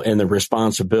 and the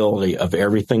responsibility of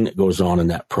everything that goes on in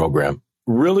that program.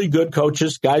 Really good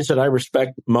coaches, guys that I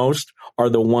respect most, are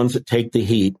the ones that take the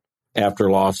heat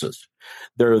after losses.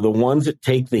 They're the ones that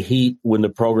take the heat when the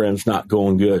program's not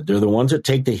going good. They're the ones that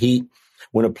take the heat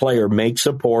when a player makes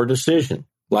a poor decision,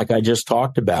 like I just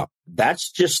talked about.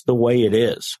 That's just the way it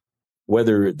is.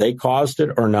 Whether they caused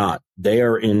it or not, they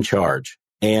are in charge.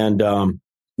 And,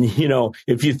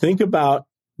 if you think about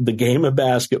the game of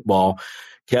basketball,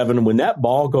 Kevin, when that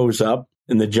ball goes up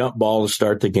and the jump ball to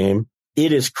start the game,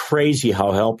 it is crazy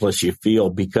how helpless you feel,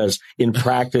 because in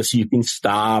practice you can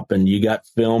stop and you got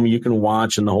film you can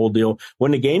watch and the whole deal.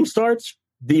 When the game starts,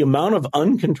 the amount of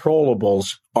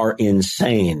uncontrollables are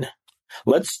insane.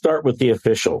 Let's start with the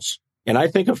officials. And I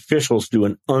think officials do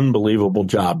an unbelievable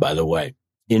job, by the way,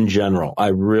 in general. I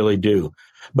really do.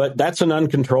 But that's an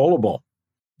uncontrollable.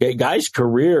 Guys'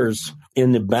 careers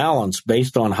in the balance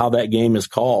based on how that game is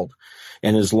called.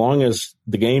 And as long as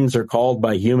the games are called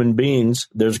by human beings,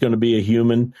 there's going to be a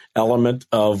human element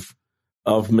of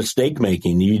mistake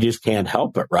making. You just can't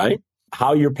help it, right?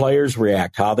 How your players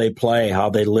react, how they play, how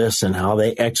they listen, how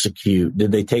they execute.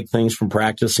 Did they take things from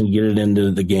practice and get it into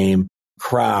the game?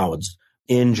 Crowds,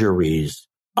 injuries.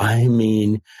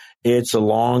 It's a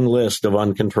long list of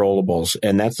uncontrollables.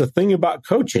 And that's the thing about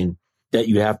coaching that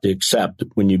you have to accept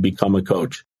when you become a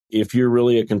coach. If you're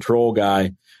really a control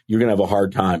guy, you're going to have a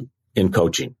hard time in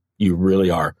coaching. You really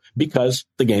are, because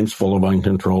the game's full of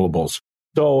uncontrollables.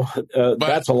 So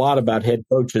that's a lot about head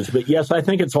coaches. But yes, I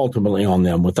think it's ultimately on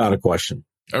them, without a question.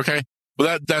 Okay.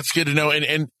 Well, that's good to know.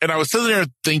 And I was sitting there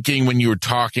thinking when you were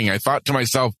talking, I thought to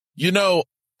myself,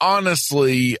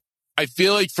 honestly, I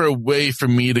feel like for a way for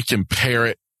me to compare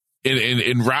it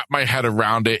and wrap my head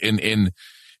around it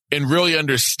and really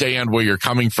understand where you're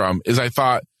coming from is I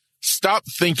thought, stop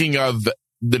thinking of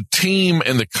the team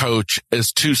and the coach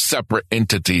as two separate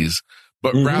entities,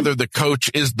 but rather the coach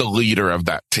is the leader of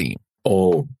that team.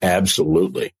 Oh,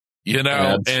 absolutely.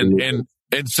 Absolutely.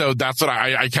 And so that's what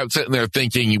I kept sitting there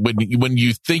thinking, when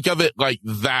you think of it like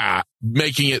that,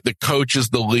 making it the coach is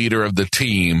the leader of the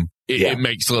team, it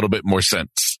makes a little bit more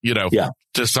sense,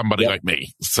 to somebody like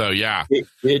me. So, yeah.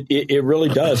 It really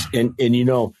does. And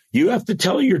you have to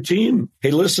tell your team,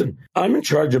 hey, listen, I'm in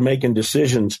charge of making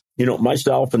decisions,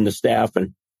 myself and the staff,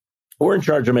 and we're in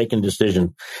charge of making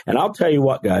decisions. And I'll tell you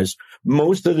what, guys,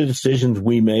 most of the decisions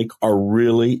we make are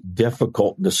really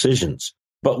difficult decisions.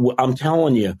 But I'm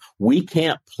telling you, we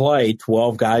can't play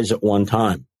 12 guys at one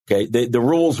time. Okay. The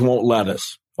rules won't let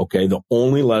us. Okay. They'll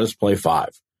only let us play 5.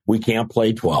 We can't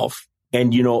play 12.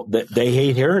 And, they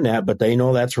hate hearing that, but they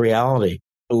know that's reality.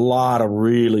 A lot of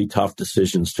really tough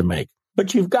decisions to make.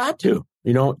 But you've got to.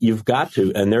 You've got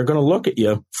to. And they're going to look at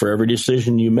you for every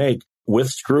decision you make with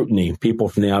scrutiny. People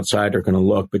from the outside are going to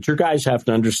look. But your guys have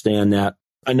to understand that.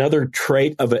 Another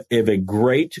trait of a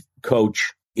great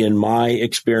coach, in my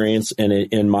experience and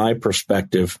in my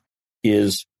perspective,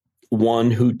 is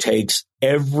one who takes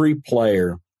every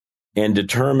player and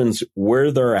determines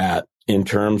where they're at in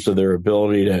terms of their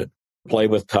ability to play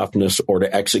with toughness or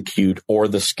to execute or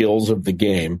the skills of the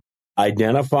game.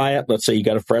 Identify it. Let's say you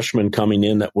got a freshman coming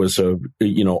in that was a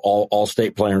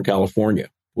all-state player in California.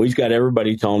 Well, he's got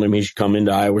everybody telling him he should come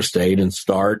into Iowa State and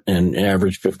start and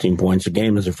average 15 points a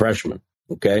game as a freshman.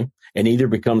 Okay. And either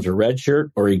becomes a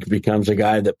redshirt or he becomes a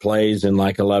guy that plays in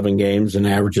like 11 games and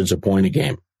averages a point a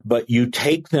game. But you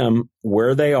take them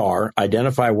where they are,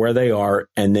 identify where they are,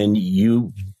 and then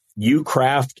you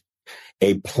craft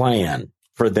a plan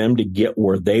for them to get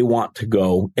where they want to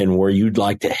go and where you'd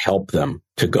like to help them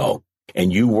to go.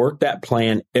 And you work that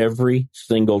plan every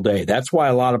single day. That's why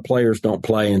a lot of players don't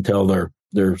play until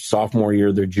their sophomore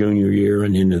year, their junior year,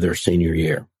 and into their senior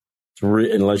year.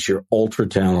 Unless you're ultra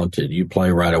talented, you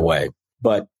play right away.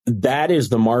 But that is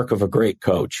the mark of a great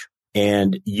coach.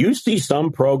 And you see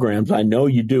some programs, I know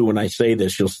you do when I say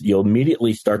this, you'll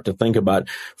immediately start to think about,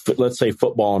 let's say,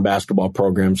 football and basketball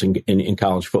programs in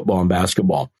college football and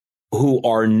basketball, who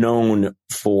are known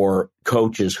for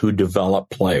coaches who develop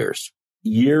players.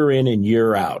 Year in and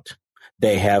year out,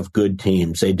 they have good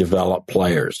teams. They develop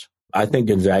players. I think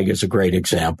Gonzaga is a great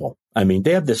example. I mean,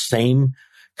 they have the same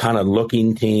kind of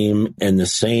looking team and the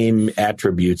same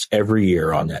attributes every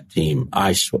year on that team.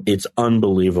 It's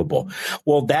unbelievable.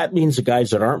 Well, that means the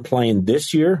guys that aren't playing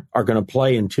this year are going to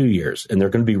play in 2 years, and they're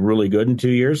going to be really good in 2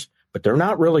 years, but they're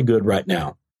not really good right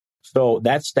now. So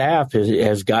that staff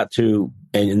has got to,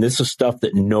 and this is stuff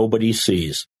that nobody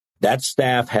sees, that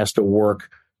staff has to work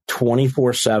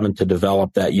 24/7 to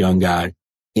develop that young guy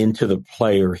into the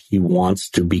player he wants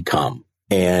to become.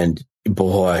 And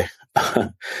boy,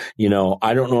 you know,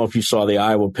 I don't know if you saw the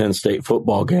Iowa-Penn State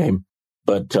football game,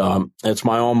 but it's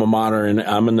my alma mater, and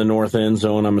I'm in the north end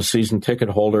zone. I'm a season ticket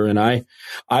holder, and I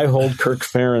hold Kirk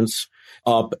Ferentz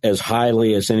up as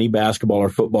highly as any basketball or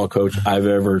football coach I've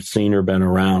ever seen or been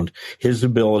around. His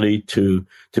ability to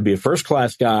be a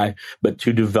first-class guy, but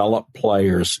to develop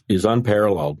players is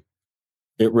unparalleled.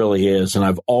 It really is. And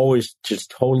I've always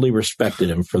just totally respected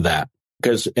him for that.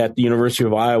 Because at the University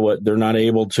of Iowa, they're not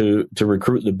able to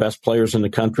recruit the best players in the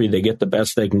country. They get the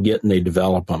best they can get and they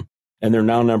develop them. And they're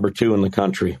now number 2 in the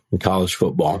country in college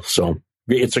football. So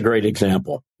it's a great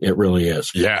example. It really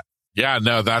is. Yeah. Yeah.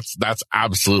 No, that's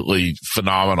absolutely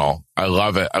phenomenal. I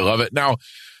love it. I love it. Now,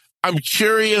 I'm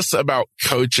curious about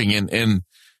coaching. And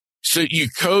so you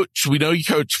coach, we know you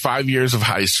coach 5 years of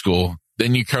high school,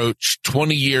 then you coach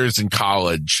 20 years in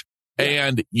college.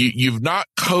 And you've not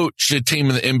coached a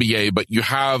team in the NBA, but you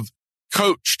have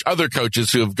coached other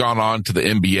coaches who have gone on to the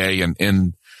NBA.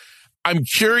 And I'm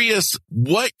curious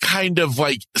what kind of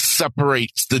like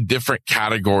separates the different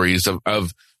categories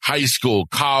of high school,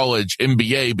 college,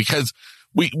 NBA, because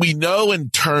we know in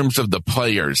terms of the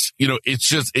players, you know, it's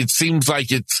just, it seems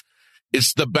like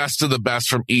it's the best of the best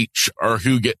from each or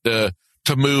who get to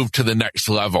move to the next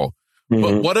level. Mm-hmm.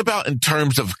 But what about in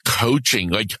terms of coaching?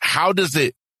 Like, how does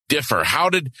it differ? How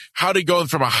did going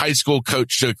from a high school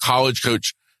coach to a college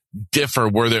coach differ?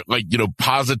 Were there like, you know,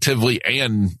 positively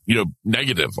and, you know,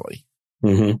 negatively?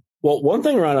 Mm-hmm. Well, one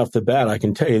thing right off the bat, I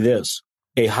can tell you this.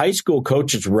 A high school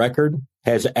coach's record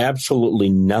has absolutely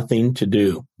nothing to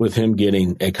do with him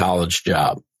getting a college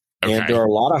job. Okay. And there are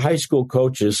a lot of high school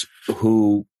coaches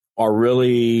who are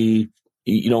really,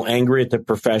 you know, angry at the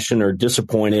profession or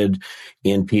disappointed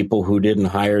in people who didn't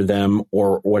hire them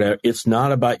or whatever. It's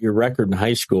not about your record in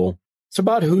high school. It's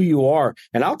about who you are.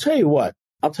 And I'll tell you what,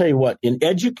 in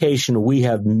education, we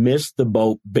have missed the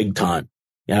boat big time.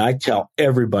 And I tell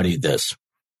everybody this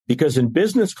because in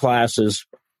business classes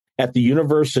at the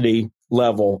university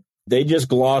level, they just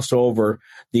gloss over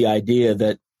the idea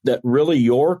that really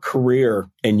your career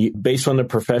and based on the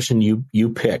profession you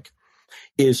pick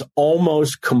is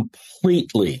almost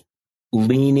completely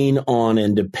leaning on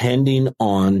and depending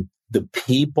on the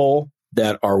people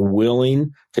that are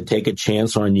willing to take a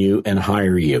chance on you and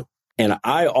hire you. And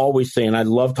I always say, and I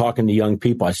love talking to young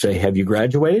people, I say, have you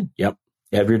graduated? Yep.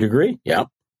 Have your degree? Yep.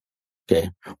 Okay.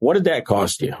 What did that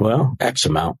cost you? Well, X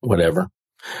amount, whatever.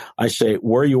 I say,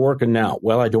 where are you working now?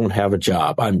 Well, I don't have a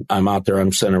job. I'm out there.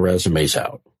 I'm sending resumes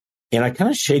out. And I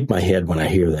kind of shake my head when I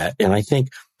hear that. And I think,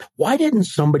 why didn't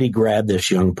somebody grab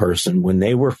this young person when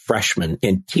they were freshmen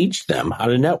and teach them how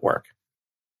to network?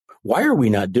 Why are we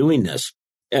not doing this?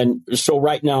 And so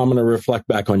right now I'm going to reflect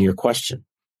back on your question.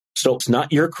 So it's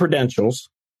not your credentials.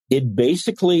 It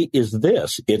basically is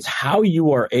this. It's how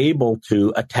you are able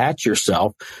to attach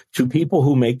yourself to people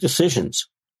who make decisions.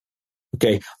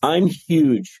 Okay. I'm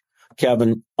huge,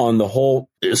 Kevin, on the whole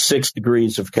 6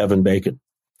 degrees of Kevin Bacon.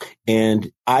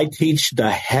 And I teach the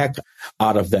heck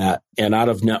out of that and out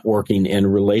of networking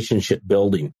and relationship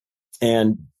building.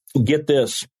 And get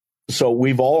this. So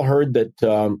we've all heard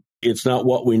that it's not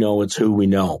what we know, it's who we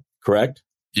know. Correct?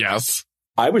 Yes.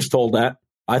 I was told that.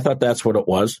 I thought that's what it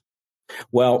was.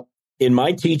 Well, in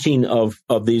my teaching of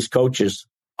these coaches,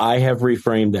 I have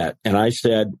reframed that. And I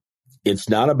said, it's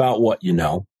not about what you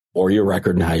know or your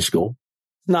record in high school.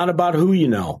 It's not about who you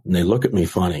know. And they look at me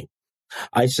funny.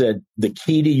 I said, the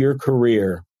key to your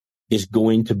career is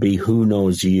going to be who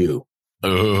knows you.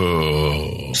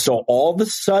 Oh. So all of a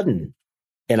sudden,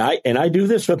 and I do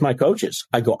this with my coaches.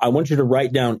 I go, I want you to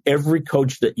write down every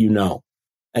coach that you know.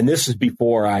 And this is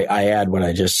before I add what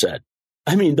I just said.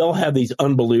 I mean, they'll have these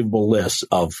unbelievable lists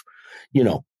of,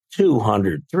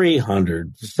 200,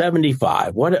 300,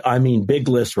 75. Big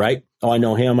lists, right? Oh, I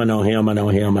know him. I know him. I know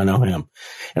him. I know him.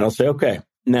 And I'll say, okay,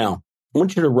 now I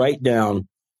want you to write down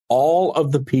all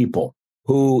of the people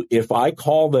who, if I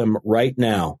call them right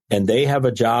now and they have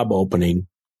a job opening,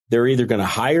 they're either going to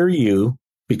hire you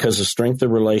because of strength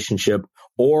of relationship,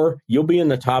 or you'll be in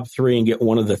the top 3 and get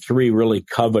one of the 3 really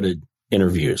coveted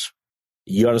interviews.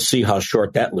 You ought to see how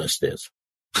short that list is.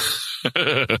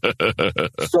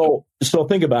 So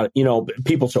think about it. You know,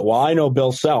 people say, well, I know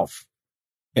Bill Self.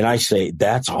 And I say,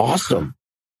 that's awesome.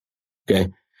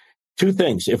 Okay. Two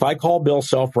things. If I call Bill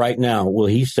Self right now, will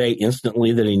he say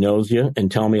instantly that he knows you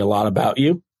and tell me a lot about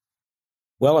you?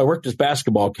 Well, I worked his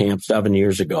basketball camp 7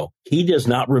 years ago. He does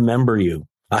not remember you.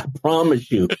 I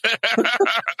promise you.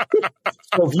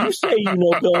 So if you say you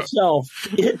know Bill Self,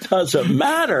 it doesn't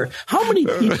matter. How many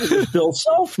people does Bill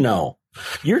Self know?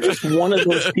 You're just one of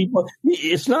those people.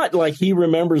 It's not like he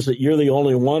remembers that you're the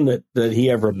only one that he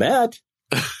ever met.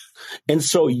 And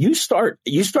so you start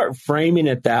framing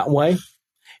it that way.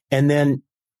 And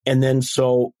then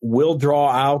so we'll draw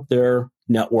out their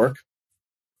network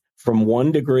from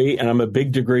 1 degree, and I'm a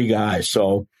big degree guy.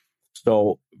 So,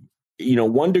 you know,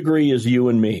 1 degree is you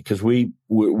and me, because we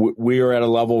are at a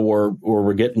level where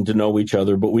we're getting to know each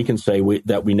other, but we can say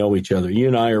that we know each other. You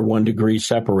and I are 1 degree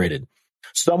separated.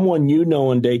 Someone you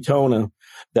know in Daytona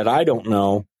that I don't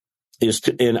know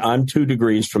and I'm 2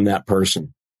 degrees from that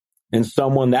person. And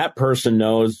someone that person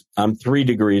knows, I'm 3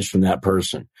 degrees from that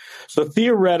person. So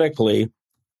theoretically,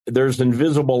 there's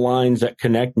invisible lines that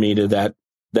connect me to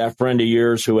that friend of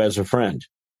yours who has a friend.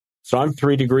 So I'm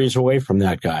 3 degrees away from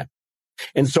that guy.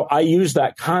 And so I use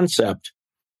that concept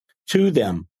to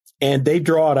them, and they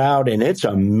draw it out, and it's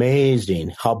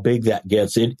amazing how big that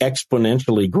gets. It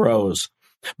exponentially grows.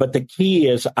 But the key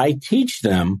is I teach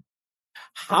them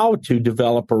how to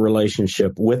develop a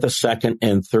relationship with a 2nd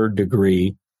and 3rd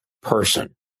degree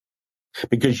person.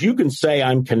 Because you can say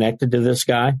I'm connected to this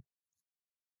guy,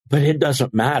 but it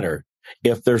doesn't matter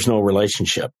if there's no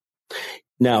relationship.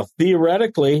 Now,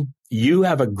 theoretically, you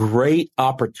have a great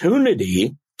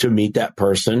opportunity to meet that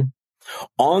person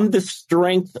on the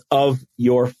strength of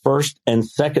your 1st and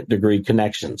 2nd degree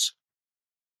connections.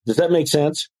 Does that make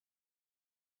sense?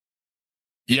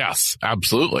 Yes,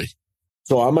 absolutely.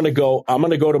 So I'm going to go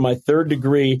to my 3rd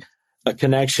degree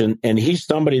connection, and he's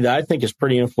somebody that I think is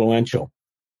pretty influential.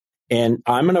 And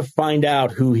I'm going to find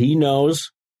out who he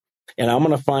knows, and I'm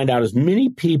going to find out as many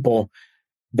people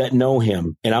that know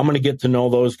him, and I'm going to get to know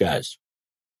those guys.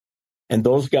 And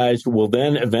those guys will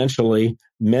then eventually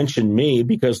mention me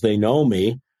because they know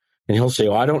me, and he'll say,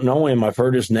 "Oh, I don't know him. I've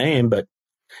heard his name," and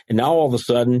now all of a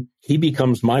sudden he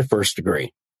becomes my 1st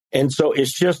degree. And so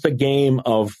it's just a game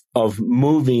of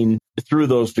moving through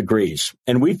those degrees,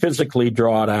 and we physically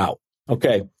draw it out.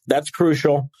 Okay, that's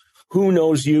crucial. Who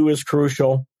knows you is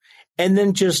crucial. And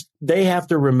then just they have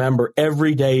to remember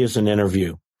every day is an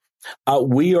interview.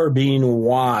 We are being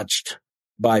watched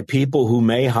by people who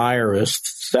may hire us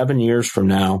 7 years from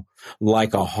now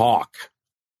like a hawk.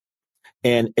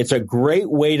 And it's a great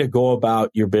way to go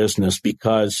about your business,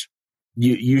 because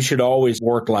you should always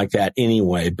work like that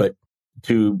anyway. But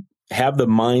to have the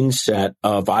mindset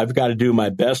of I've got to do my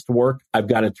best work, I've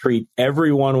got to treat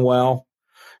everyone well.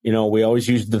 You know, we always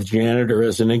use the janitor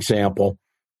as an example.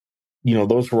 You know,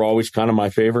 those were always kind of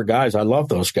my favorite guys. I love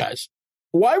those guys.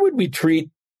 Why would we treat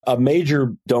a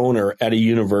major donor at a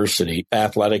university,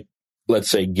 athletic, let's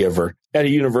say, giver at a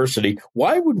university?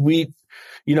 Why would we,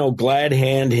 you know, glad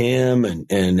hand him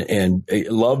and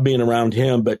love being around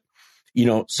him? But, you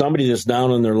know, somebody that's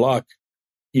down on their luck,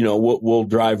 you know, we'll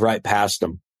drive right past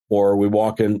them, or we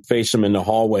walk and face them in the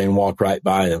hallway and walk right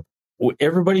by them.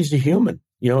 Everybody's a human.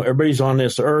 You know, everybody's on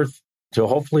this earth to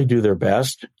hopefully do their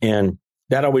best. And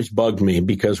that always bugged me,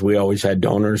 because we always had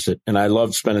donors and I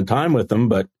loved spending time with them.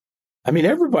 But I mean,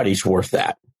 everybody's worth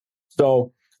that.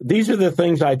 So these are the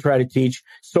things I try to teach.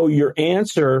 So your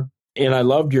answer, and I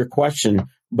loved your question,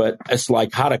 but it's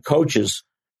like how do coaches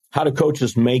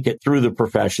make it through the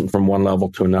profession from one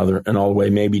level to another and all the way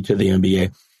maybe to the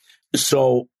NBA.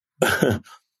 So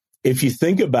if you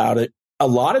think about it, a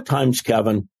lot of times,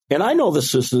 Kevin, and I know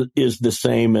this is the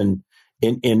same in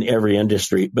every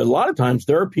industry, but a lot of times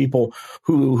there are people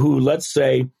who let's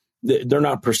say they're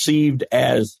not perceived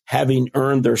as having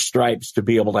earned their stripes to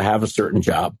be able to have a certain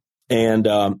job. And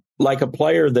like a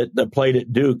player that played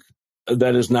at Duke,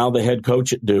 that is now the head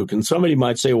coach at Duke. And somebody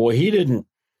might say, well, he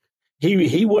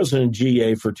wasn't in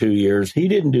GA for 2 years. He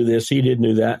didn't do this. He didn't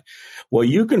do that. Well,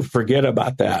 you can forget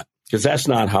about that, because that's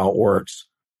not how it works.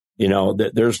 You know,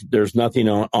 there's nothing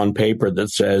on paper that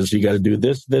says you got to do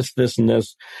this, this, this, and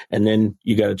this, and then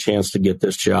you got a chance to get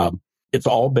this job. It's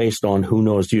all based on who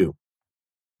knows you.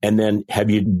 And then have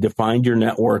you defined your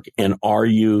network, and are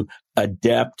you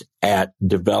adept at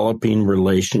developing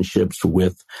relationships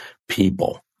with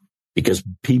people? Because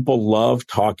people love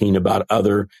talking about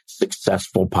other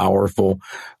successful, powerful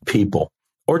people,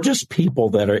 or just people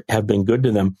that have been good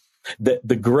to them.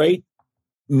 The great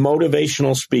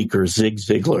motivational speaker, Zig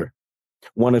Ziglar,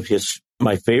 one of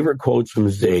my favorite quotes from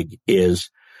Zig is,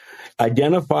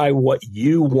 Identify what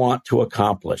you want to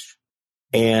accomplish.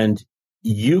 And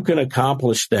you can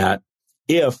accomplish that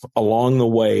if along the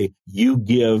way you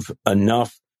give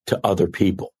enough to other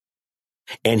people.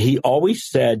 And he always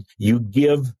said, you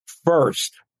give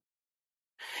first,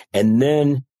 and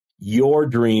then your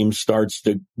dream starts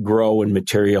to grow and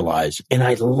materialize. And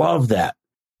I love that.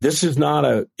 This is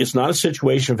it's not a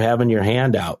situation of having your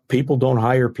hand out. People don't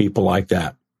hire people like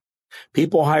that.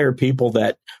 People hire people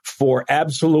that for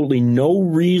absolutely no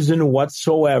reason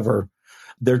whatsoever,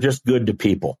 they're just good to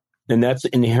people. And that's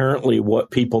inherently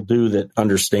what people do that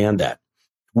understand that.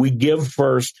 We give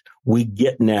first, we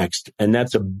get next. And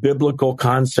that's a biblical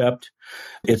concept.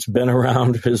 It's been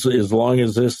around as long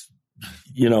as this,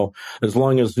 as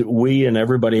long as we and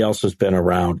everybody else has been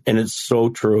around. And it's so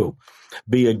true.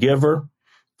 Be a giver,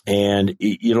 and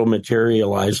it'll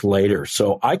materialize later.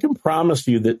 So I can promise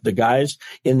you that the guys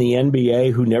in the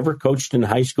NBA who never coached in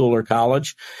high school or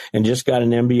college and just got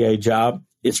an NBA job,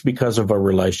 it's because of a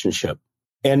relationship,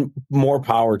 and more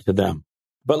power to them.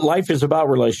 But life is about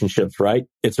relationships, right?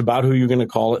 It's about who you're going to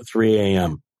call at 3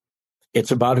 a.m.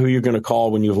 It's about who you're going to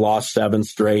call when you've lost 7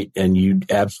 straight and you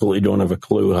absolutely don't have a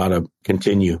clue how to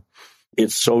continue.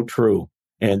 It's so true.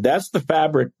 And that's the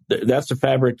fabric. That's the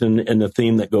fabric and the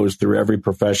theme that goes through every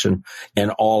profession and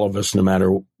all of us, no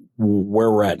matter where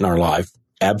we're at in our life.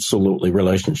 Absolutely,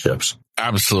 relationships.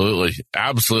 Absolutely.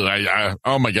 I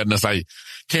oh my goodness, I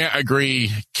can't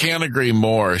agree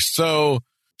more. So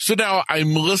now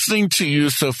I'm listening to you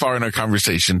so far in our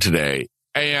conversation today,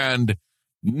 and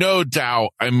no doubt,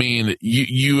 I mean,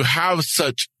 you have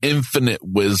such infinite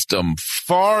wisdom,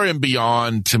 far and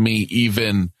beyond, to me,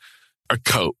 even a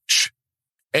coach.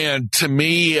 And to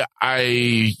me,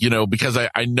 because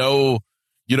I know,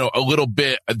 a little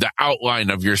bit of the outline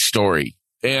of your story.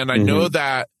 And I know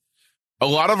that a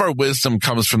lot of our wisdom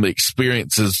comes from the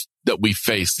experiences that we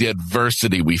face, the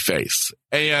adversity we face.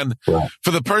 And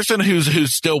for the person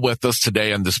who's still with us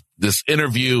today on this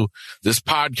interview, this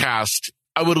podcast,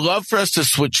 I would love for us to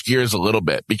switch gears a little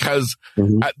bit, because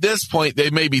at this point they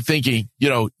may be thinking,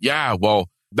 yeah, well,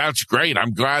 that's great.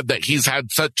 I'm glad that he's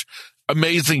had such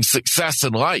amazing success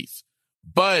in life.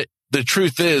 But the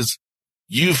truth is,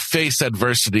 you face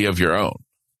adversity of your own.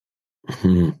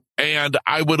 And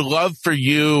I would love for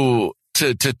you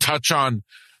to touch on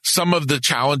some of the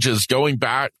challenges going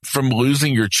back from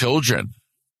losing your children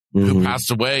who passed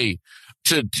away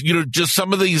to, just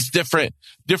some of these different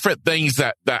things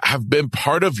that have been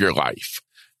part of your life.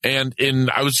 And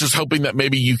I was just hoping that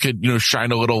maybe you could,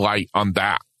 shine a little light on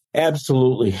that.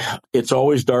 Absolutely. It's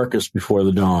always darkest before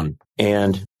the dawn.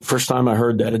 And first time I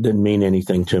heard that, it didn't mean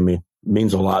anything to me. It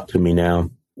means a lot to me now.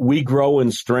 We grow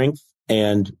in strength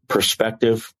and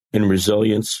perspective and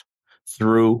resilience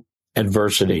through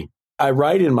adversity. I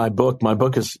write in my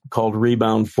book is called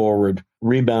Rebound Forward,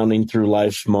 Rebounding Through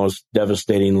Life's Most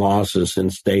Devastating Losses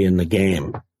and Stay in the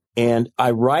Game. And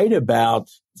I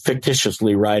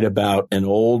fictitiously write about an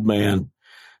old man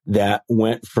that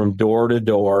went from door to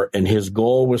door, and his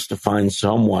goal was to find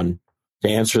someone to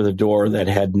answer the door that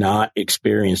had not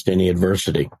experienced any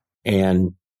adversity.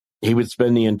 And he would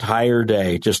spend the entire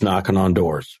day just knocking on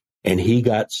doors. And he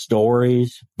got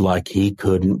stories like he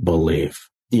couldn't believe.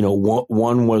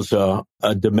 One was a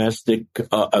domestic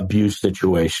abuse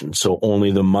situation. So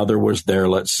only the mother was there,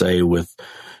 let's say, with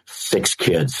 6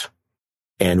 kids,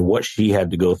 and what she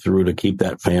had to go through to keep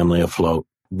that family afloat.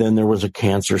 Then there was a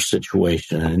cancer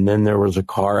situation, and then there was a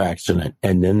car accident,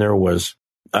 and then there was,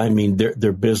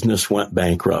 their business went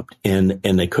bankrupt, and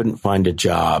they couldn't find a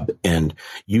job, and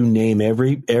you name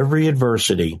every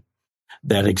adversity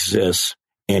that exists,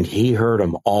 and he heard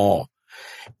them all.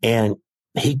 And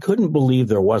he couldn't believe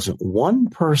there wasn't one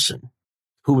person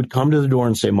who would come to the door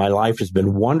and say, my life has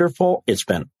been wonderful. It's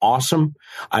been awesome.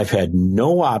 I've had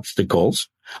no obstacles.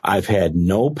 I've had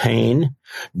no pain,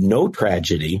 no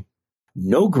tragedy,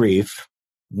 no grief,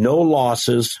 no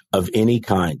losses of any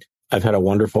kind. I've had a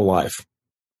wonderful life.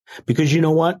 Because you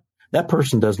know what? That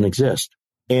person doesn't exist.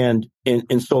 And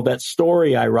so that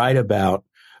story I write about,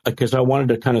 because I wanted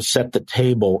to kind of set the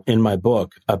table in my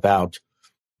book about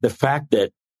the fact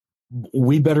that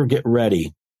we better get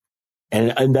ready.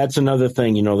 And that's another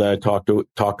thing, that I talk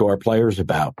to our players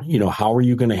about. How are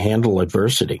you going to handle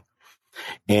adversity?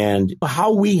 And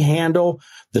how we handle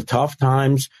the tough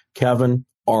times, Kevin,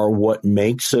 are what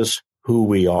makes us who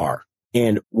we are.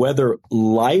 And whether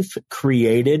life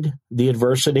created the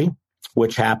adversity,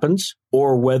 which happens,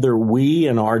 or whether we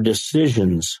and our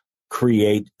decisions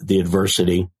create the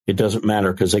adversity, it doesn't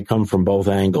matter, because they come from both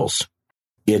angles.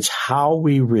 It's how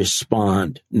we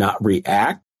respond, not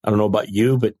react. I don't know about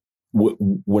you, but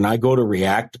when I go to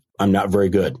react, I'm not very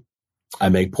good. I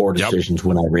make poor decisions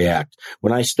when I react.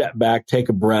 When I step back, take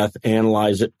a breath,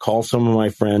 analyze it, call some of my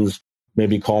friends,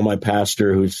 maybe call my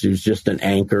pastor who's just an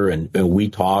anchor, and we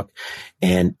talk.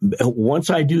 And once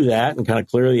I do that and kind of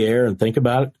clear the air and think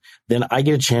about it, then I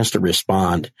get a chance to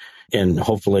respond, and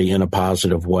hopefully in a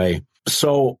positive way.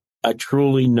 So I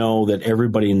truly know that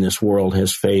everybody in this world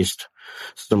has faced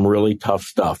some really tough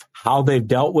stuff. How they've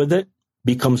dealt with it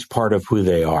becomes part of who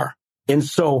they are. And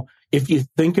so if you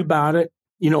think about it,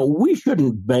 we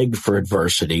shouldn't beg for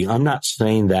adversity. I'm not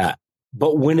saying that.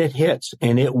 But when it hits,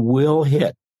 and it will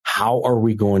hit, how are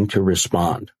we going to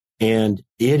respond? And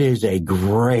it is a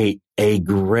great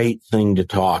thing to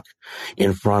talk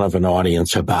in front of an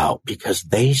audience about, because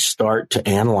they start to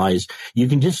analyze. You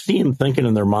can just see them thinking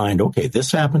in their mind, okay,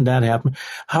 this happened, that happened.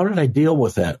 How did I deal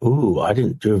with that? Ooh, I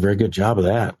didn't do a very good job of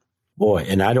that. Boy,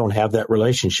 and I don't have that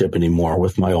relationship anymore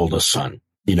with my oldest son,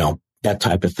 that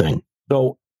type of thing.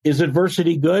 So is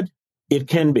adversity good? It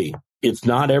can be. It's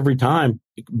not every time,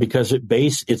 because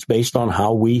it's based on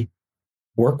how we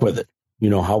work with it,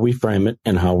 how we frame it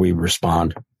and how we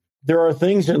respond. There are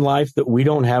things in life that we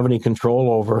don't have any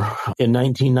control over. In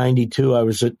 1992, I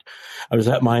was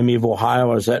at Miami of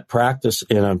Ohio. I was at practice,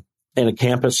 and a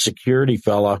campus security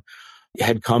fella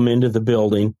had come into the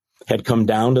building, had come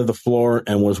down to the floor,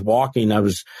 and was walking. I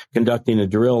was conducting a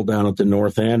drill down at the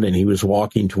north end, and he was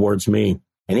walking towards me.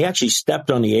 And he actually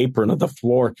stepped on the apron of the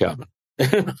floor, Kevin.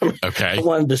 Okay. I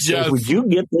wanted to say, would you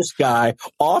get this guy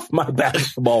off my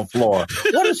basketball floor?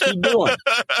 What is he doing?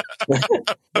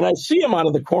 And I see him out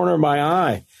of the corner of my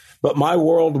eye. But my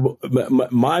world,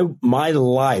 my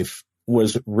life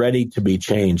was ready to be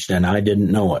changed, and I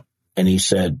didn't know it. And he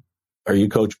said, "Are you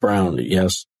Coach Brown?"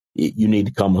 "Yes." "You need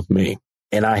to come with me."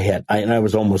 And I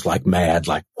was almost like mad,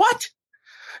 like, what?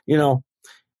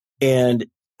 And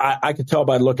I could tell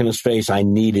by the look in his face, I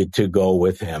needed to go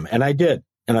with him. And I did.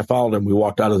 And I followed him. We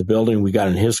walked out of the building. We got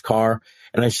in his car.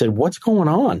 And I said, "What's going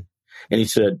on?" And he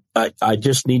said, I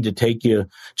just need to take you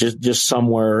just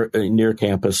somewhere near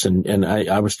campus. And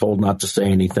I was told not to say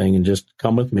anything and just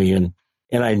come with me. And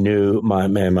I knew my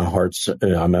heart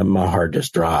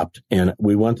just dropped. And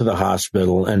we went to the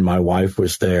hospital, and my wife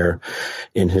was there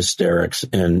in hysterics.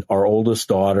 And our oldest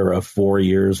daughter of 4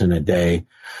 years and a day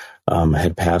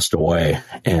had passed away,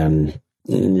 and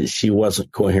she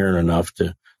wasn't coherent enough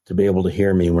to be able to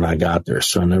hear me when I got there.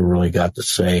 So I never really got to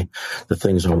say the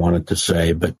things I wanted to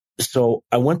say. But so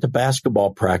I went to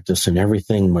basketball practice, and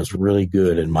everything was really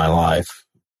good in my life.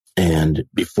 And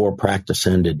before practice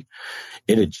ended,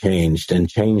 it had changed, and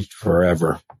changed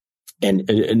forever.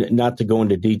 And not to go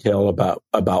into detail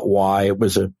about why, it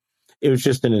was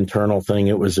just an internal thing.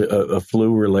 It was a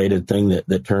flu-related thing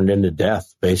that turned into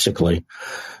death, basically.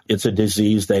 It's a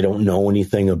disease they don't know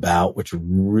anything about, which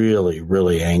really,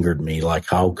 really angered me. Like,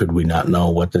 how could we not know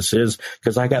what this is?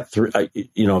 Because I got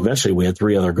eventually we had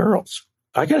 3 other girls.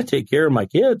 I got to take care of my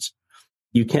kids.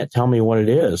 You can't tell me what it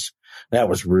is. That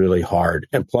was really hard.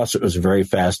 And plus, it was a very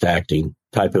fast-acting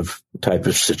type of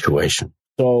situation.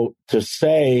 So to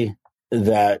say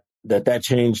that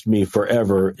changed me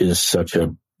forever is such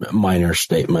a minor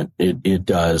statement. It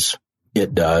does.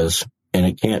 And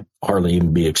it can't hardly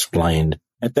even be explained.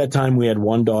 At that time, we had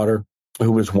one daughter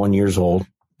who was 1 year old.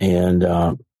 And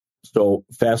so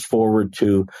fast forward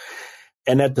to,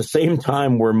 and at the same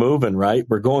time, we're moving, right?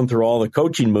 We're going through all the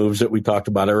coaching moves that we talked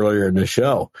about earlier in the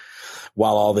show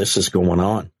while all this is going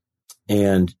on.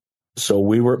 And so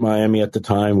we were at Miami at the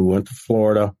time. We went to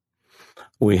Florida.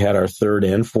 We had our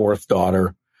 3rd and 4th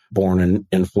daughter born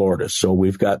in Florida. So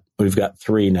we've got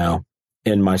 3 now.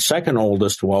 And my second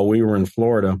oldest, while we were in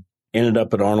Florida, ended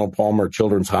up at Arnold Palmer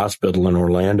Children's Hospital in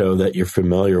Orlando that you're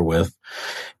familiar with,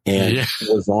 and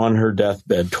was on her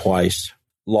deathbed twice,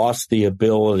 lost the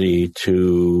ability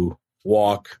to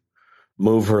walk,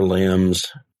 move her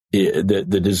limbs.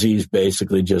 The disease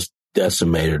basically just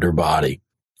decimated her body.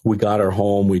 We got her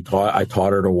home. I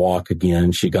taught her to walk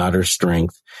again. She got her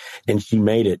strength, and she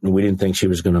made it, and we didn't think she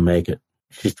was going to make it.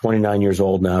 She's 29 years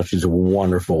old now. She's a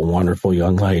wonderful, wonderful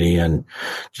young lady. And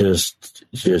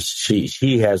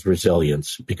she has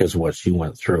resilience because of what she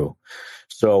went through.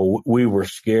 So we were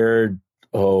scared,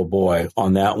 oh boy,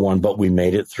 on that one, but we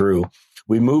made it through.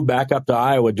 We moved back up to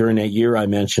Iowa during that year. I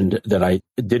mentioned that I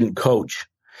didn't coach.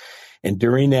 And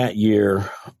during that year,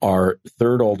 our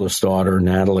 3rd oldest daughter,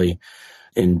 Natalie,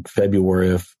 in February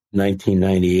of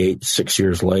 1998, 6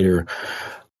 years later,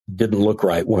 didn't look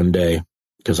right one day,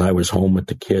 because I was home with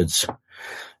the kids,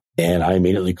 and I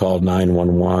immediately called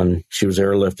 911. She was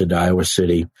airlifted to Iowa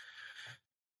City.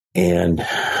 And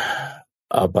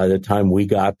by the time we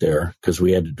got there, because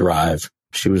we had to drive,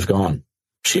 she was gone.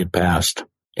 She had passed.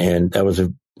 And that was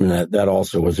a And that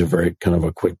also was a very kind of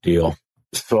a quick deal.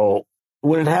 So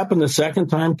when it happened the second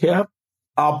time, Kev,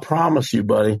 I'll promise you,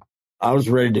 buddy, I was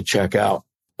ready to check out.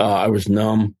 I was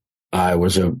numb. I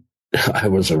was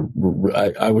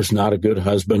not a good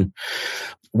husband.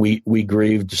 We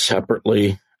grieved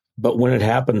separately. But when it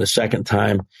happened the second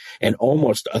time and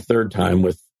almost a third time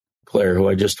with Claire, who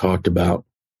I just talked about,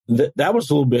 that was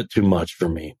a little bit too much for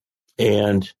me.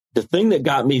 And the thing that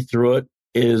got me through it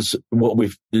is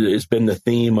it's been the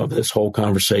theme of this whole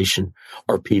conversation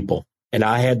are people. And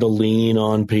I had to lean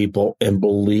on people and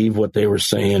believe what they were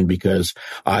saying because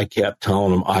I kept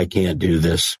telling them, I can't do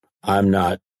this. I'm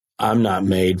not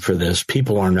made for this.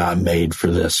 People are not made for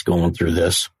this, going through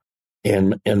this.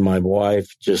 And my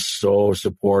wife just so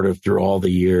supportive through all the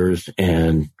years.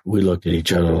 And we looked at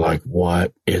each other like,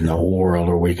 what in the world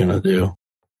are we going to do?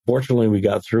 Fortunately, we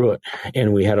got through it,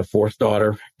 and we had a fourth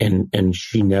daughter, and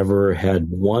she never had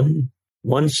one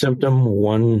symptom,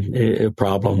 one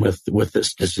problem with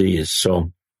this disease.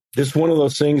 So just one of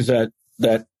those things that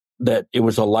it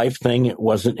was a life thing. It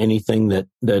wasn't anything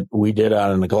that we did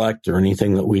out of neglect or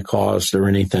anything that we caused or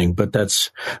anything. But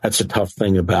that's a tough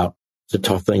thing about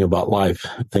life.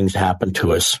 Things happen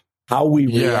to us. How we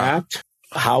react,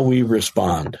 how we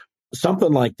respond.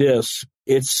 Something like this,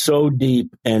 it's so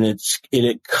deep and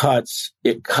it cuts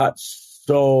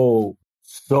so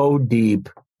deep.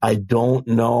 I don't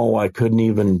know. I couldn't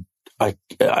even, I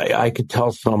could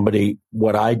tell somebody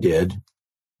what I did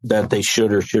that they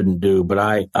should or shouldn't do, but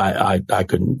I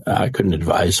couldn't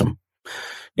advise them.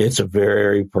 It's a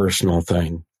very personal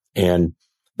thing. And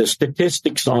the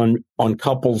statistics on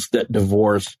couples that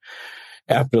divorce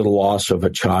after the loss of a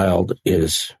child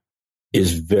is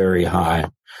very high.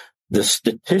 The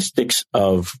statistics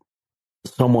of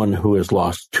someone who has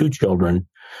lost two children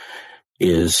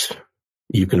is,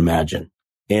 you can imagine.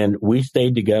 And we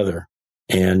stayed together.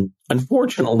 And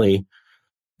unfortunately,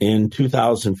 in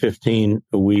 2015,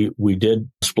 we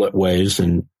did split ways,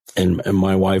 and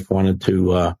my wife wanted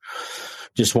to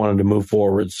move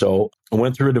forward. So I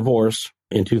went through a divorce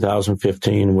in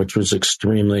 2015, which was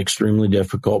extremely, extremely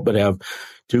difficult, but I have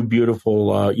two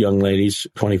beautiful young ladies,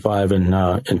 25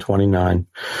 and 29.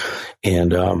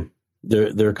 And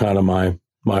they're kind of my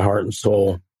heart and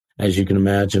soul, as you can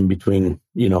imagine, between,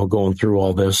 going through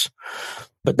all this.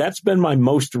 But that's been my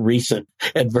most recent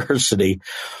adversity.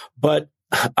 But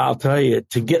I'll tell you,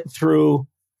 to get through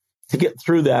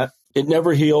that, it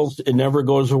never heals. It never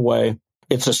goes away.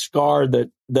 It's a scar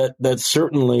that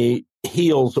certainly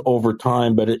heals over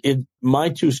time, but my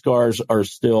two scars are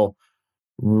still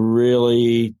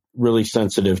really, really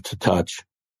sensitive to touch.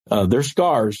 They're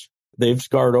scars. They've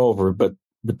scarred over, but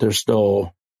they're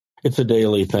still, it's a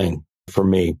daily thing for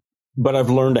me. But I've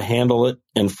learned to handle it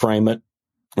and frame it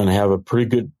and have a pretty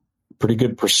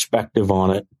good perspective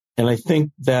on it. And I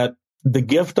think that the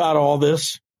gift out of all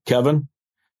this, Kevin,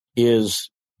 is,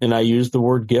 and I use the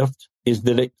word gift, is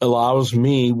that it allows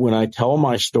me, when I tell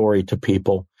my story to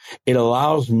people, it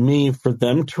allows me for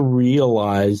them to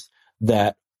realize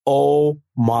that, oh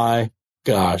my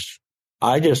gosh,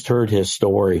 I just heard his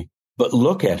story, but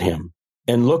look at him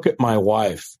and look at my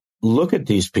wife. Look at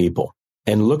these people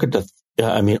and look at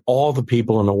all the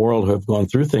people in the world who have gone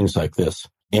through things like this.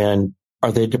 And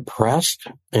are they depressed?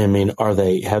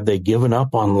 Have they given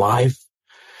up on life?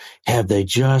 Have they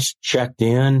just checked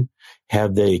in?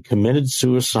 Have they committed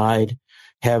suicide?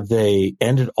 Have they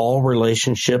ended all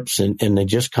relationships and they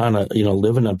just kind of,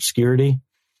 live in obscurity?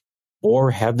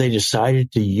 Or have they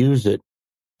decided to use it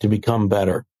to become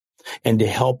better and to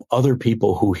help other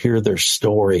people who hear their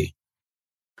story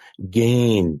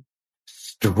gain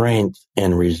strength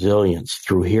and resilience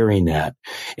through hearing that?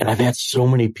 And I've had so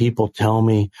many people tell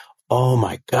me, oh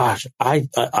my gosh, I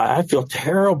feel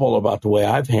terrible about the way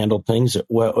I've handled things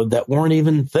that weren't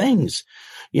even things.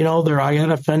 I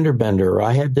had a fender bender, or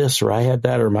I had this, or I had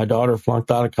that, or my daughter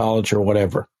flunked out of college, or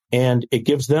whatever. And it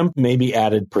gives them maybe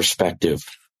added perspective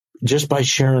just by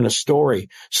sharing a story.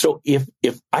 So if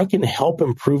I can help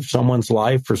improve someone's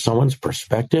life or someone's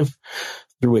perspective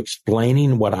through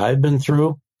explaining what I've been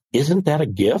through, isn't that a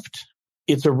gift?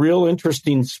 It's a real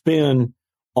interesting spin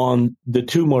on the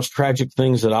two most tragic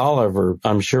things that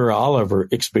I'm sure I'll ever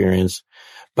experience,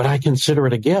 but I consider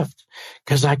it a gift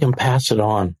because I can pass it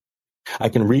on. I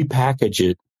can repackage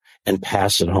it and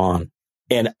pass it on.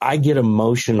 And I get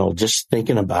emotional just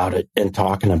thinking about it and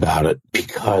talking about it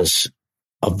because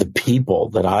of the people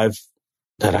that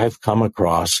I've come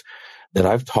across, that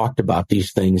I've talked about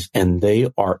these things, and they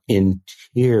are in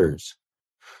tears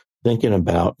thinking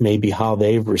about maybe how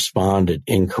they've responded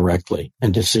incorrectly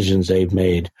and decisions they've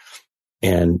made.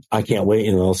 And I can't wait.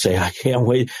 And they'll say, I can't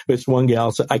wait. This one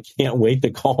gal said, I can't wait to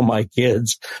call my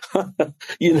kids.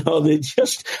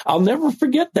 I'll never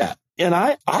forget that. And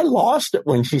I lost it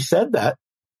when she said that.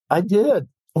 I did.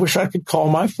 I wish I could call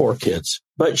my 4 kids.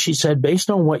 But she said,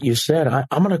 based on what you said,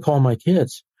 I'm going to call my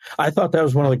kids. I thought that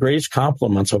was one of the greatest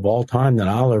compliments of all time that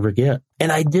I'll ever get.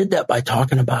 And I did that by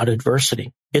talking about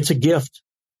adversity. It's a gift.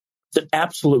 It's an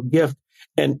absolute gift.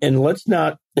 And let's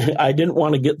not, I didn't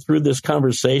want to get through this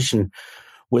conversation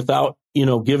without,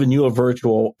 giving you a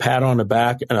virtual pat on the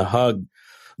back and a hug,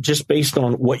 just based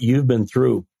on what you've been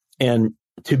through. And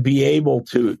to be able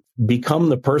to become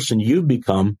the person you've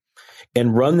become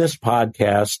and run this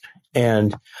podcast.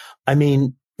 And I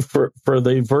mean, for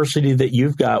the adversity that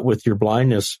you've got with your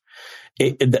blindness,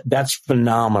 that's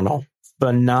phenomenal.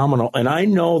 And I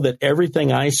know that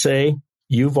everything I say,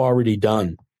 you've already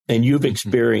done. And you've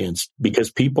experienced,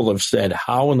 because people have said,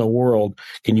 how in the world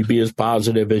can you be as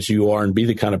positive as you are and be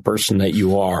the kind of person that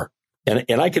you are? And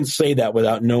I can say that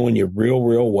without knowing you real,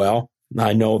 real well.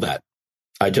 I know that.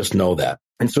 I just know that.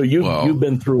 And so you've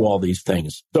been through all these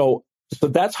things. So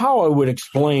that's how I would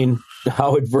explain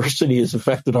how adversity has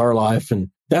affected our life. And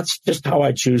that's just how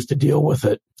I choose to deal with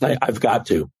it. I've got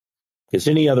to, because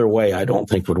any other way I don't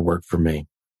think would work for me.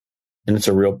 And it's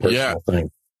a real personal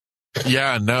thing.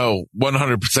 Yeah, no,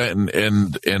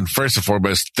 100%. And first and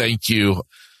foremost, thank you.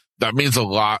 That means a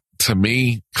lot to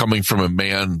me, coming from a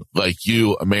man like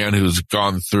you, a man who's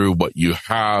gone through what you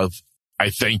have. I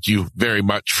thank you very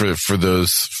much for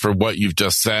what you've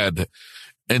just said.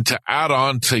 And to add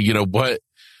on to, what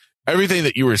everything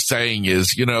that you were saying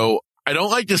is, I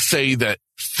don't like to say that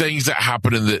things that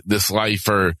happen in this life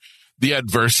are the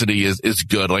adversity is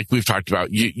good. Like we've talked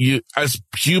about, you as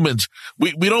humans,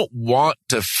 we don't want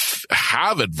to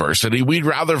have adversity. We'd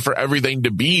rather for everything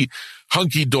to be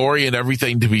hunky dory and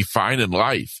everything to be fine in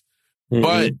life. Mm-hmm.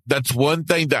 But that's one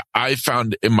thing that I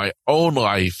found in my own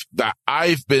life that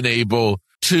I've been able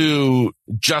to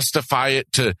justify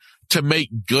it, to make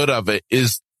good of it,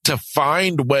 is to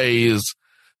find ways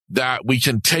that we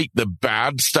can take the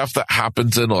bad stuff that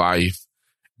happens in life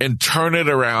and turn it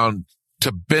around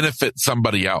to benefit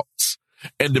somebody else,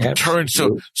 and to turn,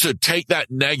 so take that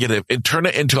negative and turn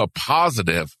it into a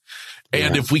positive.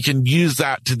 And if we can use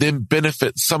that to then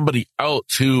benefit somebody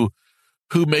else who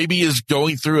maybe is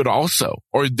going through it also,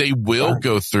 or they will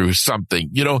go through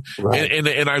something,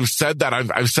 and I've said that,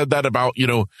 I've said that about,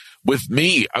 with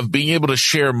me, of being able to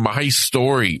share my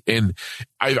story. And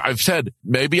I've said,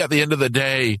 maybe at the end of the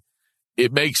day,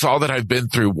 it makes all that I've been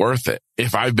through worth it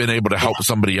if I've been able to help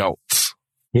somebody else.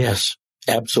 Yes.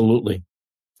 Absolutely.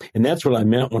 And that's what I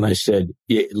meant when I said,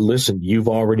 listen, you've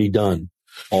already done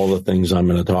all the things I'm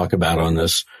going to talk about on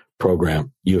this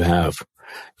program. You have.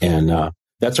 And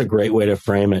that's a great way to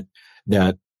frame it,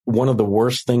 that one of the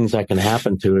worst things that can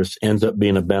happen to us ends up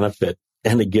being a benefit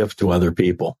and a gift to other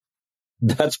people.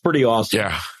 That's pretty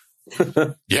awesome.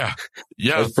 Yeah.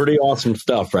 That's pretty awesome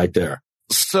stuff right there.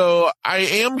 So I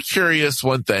am curious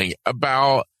one thing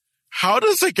about, how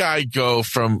does a guy go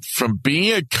from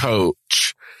being a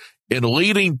coach and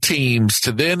leading teams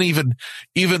to then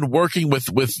even working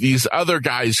with these other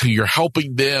guys who you're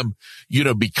helping them,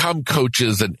 become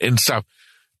coaches and stuff,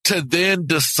 to then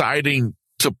deciding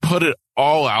to put it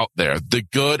all out there, the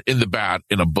good and the bad,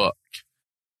 in a book?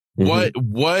 Mm-hmm.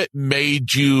 What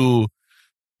made you,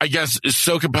 I guess,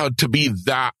 so compelled to be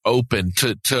that open,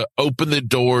 to open the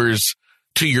doors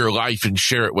to your life and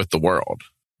share it with the world?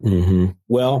 Mm-hmm.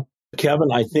 Well,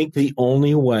 Kevin, I think the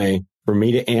only way for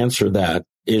me to answer that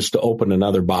is to open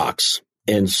another box.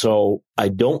 And so I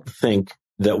don't think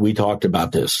that we talked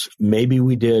about this. Maybe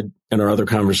we did in our other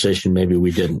conversation, maybe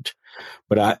we didn't.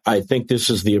 But I think this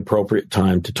is the appropriate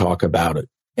time to talk about it.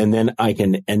 And then I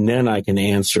can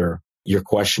answer your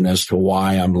question as to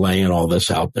why I'm laying all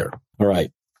this out there. All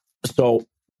right. So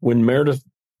when Meredith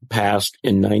passed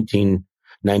in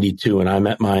 1992 and I'm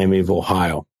at Miami of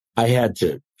Ohio, I had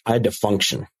to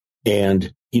function.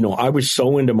 And, I was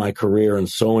so into my career and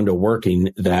so into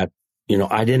working that,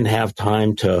 I didn't have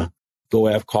time to go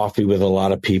have coffee with a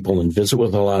lot of people and visit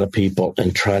with a lot of people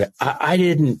and try to, I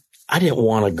didn't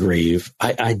want to grieve.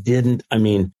 I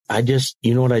just,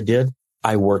 what I did?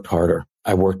 I worked harder.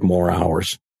 I worked more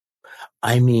hours.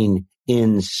 I mean,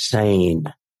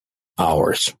 insane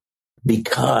hours,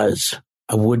 because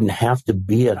I wouldn't have to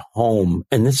be at home.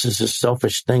 And this is a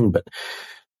selfish thing, but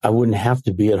I wouldn't have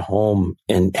to be at home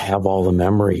and have all the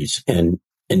memories and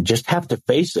just have to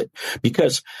face it,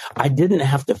 because I didn't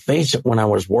have to face it when I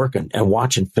was working and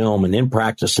watching film and in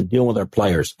practice and dealing with our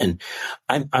players. And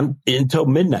I'm until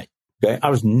midnight. Okay. I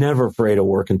was never afraid of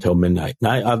work until midnight.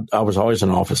 And I was always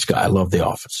an office guy. I love the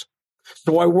office.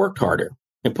 So I worked harder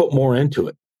and put more into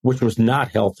it, which was not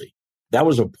healthy. That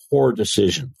was a poor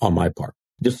decision on my part.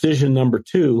 Decision number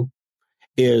 2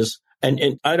 is,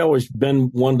 and I'd always been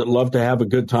one that loved to have a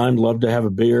good time, loved to have a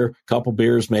beer, a couple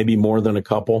beers, maybe more than a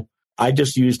couple. I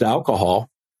just used alcohol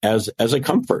as a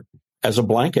comfort, as a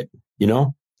blanket,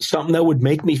 something that would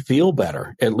make me feel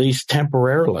better, at least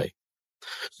temporarily.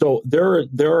 So there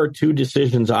are 2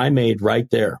 decisions I made right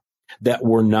there that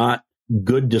were not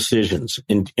good decisions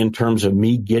in terms of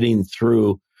me getting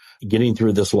through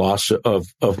this loss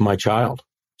of my child.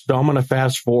 So I'm going to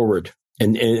fast forward.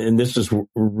 And this is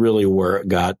really where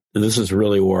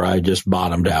I just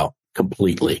bottomed out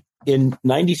completely. In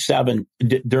 97,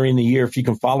 during the year, if you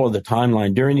can follow the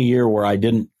timeline, during the year where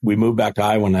we moved back to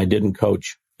Iowa and I didn't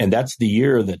coach. And that's the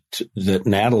year that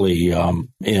Natalie,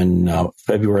 in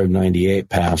February of 98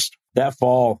 passed. That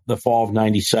fall, the fall of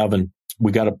 97,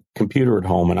 we got a computer at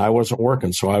home and I wasn't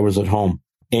working. So I was at home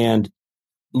and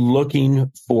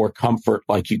looking for comfort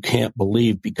like you can't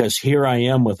believe, because here I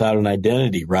am without an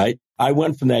identity, right? I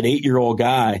went from that 8-year-old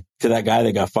guy to that guy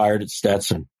that got fired at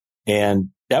Stetson. And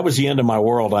that was the end of my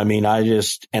world. I mean, I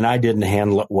didn't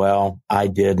handle it well. I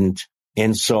didn't.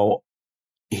 And so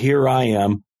here I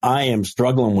am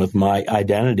struggling with my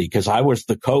identity because I was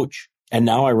the coach. And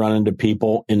now I run into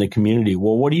people in the community.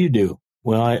 Well, what do you do?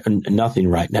 Well, nothing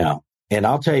right now. And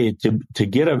I'll tell you, to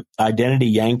get an identity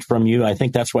yanked from you, I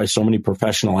think that's why so many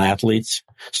professional athletes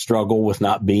struggle with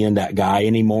not being that guy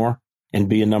anymore and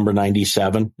being number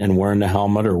 97 and wearing the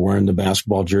helmet or wearing the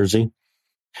basketball jersey,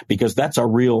 because that's a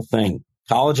real thing.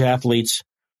 College athletes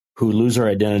who lose their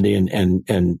identity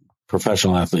and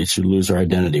professional athletes who lose their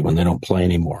identity when they don't play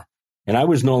anymore. And I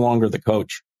was no longer the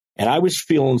coach. And I was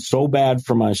feeling so bad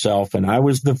for myself, and I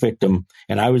was the victim,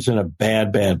 and I was in a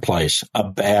bad place.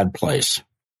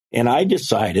 And I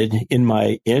decided in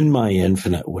my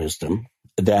infinite wisdom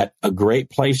that a great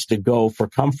place to go for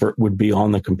comfort would be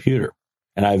on the computer.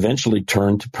 And I eventually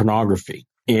turned to pornography.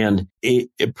 And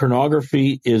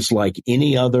pornography is like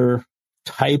any other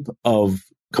type of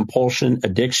compulsion,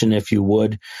 addiction, if you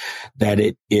would,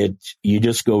 that you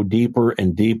just go deeper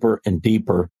and deeper and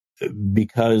deeper,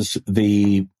 because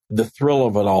the thrill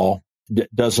of it all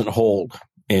doesn't hold.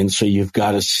 And so you've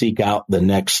got to seek out the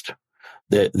next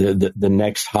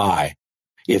high,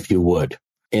 if you would.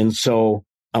 And so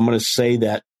I'm going to say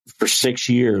that for 6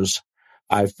 years,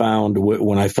 I found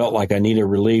when I felt like I needed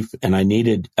relief and I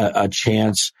needed a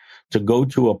chance to go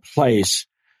to a place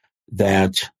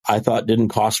that I thought didn't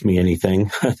cost me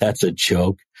anything. That's a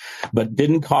joke, but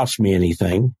didn't cost me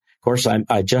anything. Of course,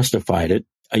 I justified it.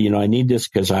 I need this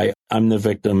because I'm the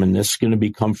victim and this is going to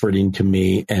be comforting to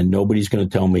me and nobody's going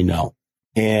to tell me no.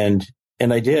 And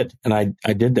I did. And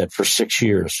I did that for 6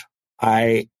 years.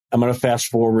 I'm going to fast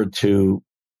forward to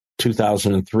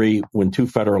 2003 when 2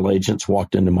 federal agents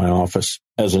walked into my office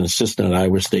as an assistant at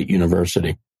Iowa State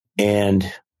University.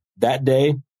 And that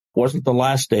day wasn't the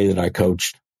last day that I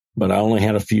coached, but I only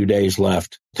had a few days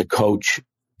left to coach.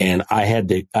 And I had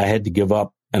to give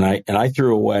up, and I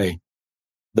threw away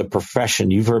the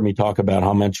profession. You've heard me talk about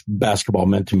how much basketball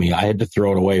meant to me. I had to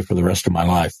throw it away for the rest of my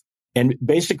life. And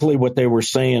basically what they were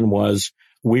saying was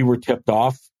we were tipped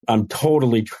off. I'm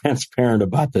totally transparent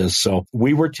about this. So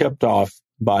we were tipped off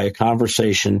by a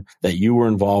conversation that you were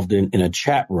involved in a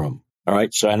chat room. All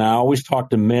right. So, and I always talk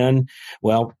to men.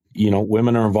 Well,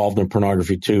 women are involved in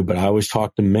pornography too, but I always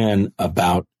talk to men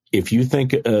about, if you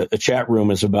think a chat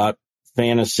room is about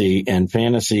fantasy and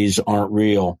fantasies aren't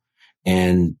real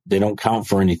and they don't count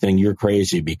for anything, you're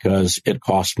crazy, because it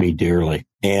cost me dearly.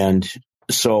 And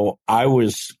so I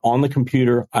was on the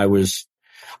computer. I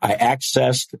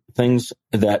accessed things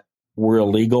that were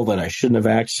illegal that I shouldn't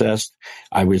have accessed.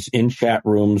 I was in chat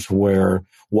rooms where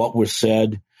what was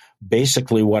said,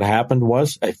 basically what happened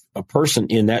was a person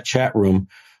in that chat room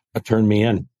turned me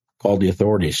in, called the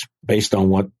authorities based on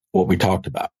what we talked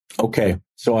about. Okay.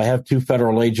 So I have 2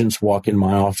 federal agents walk in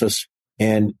my office,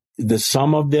 and the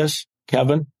sum of this,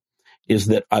 Kevin, is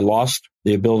that I lost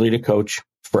the ability to coach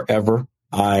forever.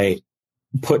 I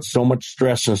put so much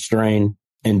stress and strain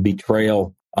and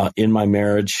betrayal in my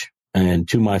marriage and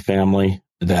to my family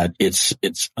that it's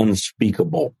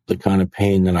unspeakable, the kind of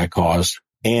pain that I caused.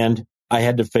 And I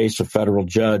had to face a federal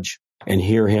judge and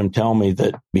hear him tell me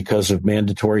that because of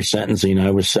mandatory sentencing,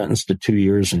 I was sentenced to 2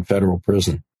 years in federal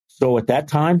prison. So at that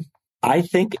time,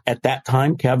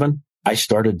 Kevin,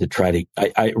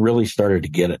 I really started to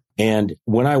get it. And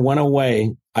when I went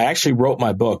away, I actually wrote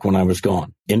my book when I was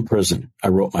gone in prison. I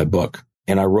wrote my book,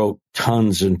 and I wrote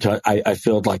tons I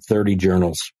filled like 30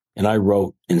 journals, and I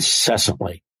wrote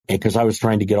incessantly, because I was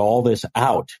trying to get all this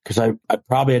out, because I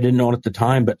didn't know it at the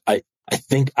time, but I I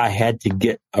think I had to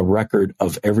get a record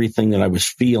of everything that I was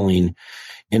feeling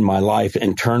in my life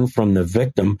and turn from the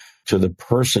victim to the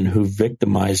person who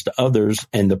victimized others,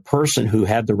 and the person who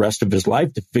had the rest of his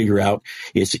life to figure out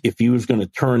is if he was going to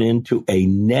turn into a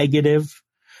negative,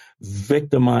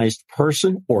 victimized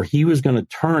person, or he was going to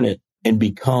turn it and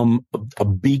become a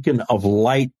beacon of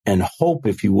light and hope,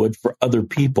 if you would, for other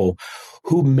people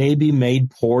who maybe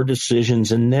made poor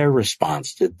decisions in their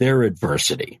response to their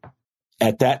adversity.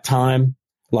 At that time,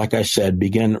 like I said,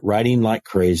 began writing like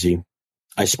crazy.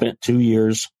 I spent 2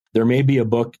 years. There may be a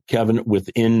book, Kevin,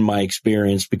 within my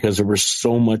experience, because there was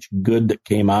so much good that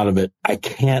came out of it. I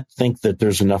can't think that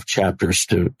there's enough chapters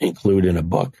to include in a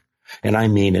book. And I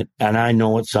mean it. And I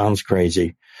know it sounds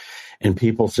crazy. And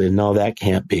people say, no, that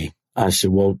can't be. I said,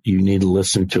 well, you need to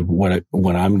listen to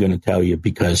what I'm going to tell you,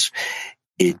 because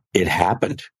it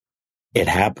happened. It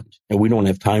happened. And we don't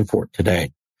have time for it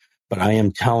today. But I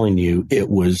am telling you,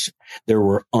 there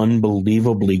were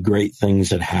unbelievably great things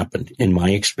that happened in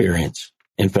my experience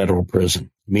in federal prison,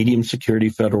 medium security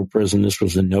federal prison. This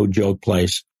was a no joke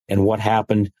place. And what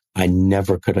happened, I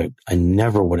never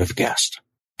would have guessed.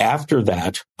 After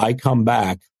that, I come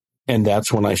back, and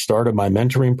that's when I started my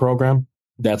mentoring program.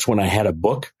 That's when I had a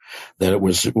book that it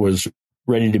was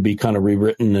ready to be kind of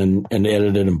rewritten and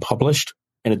edited and published.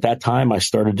 And at that time, I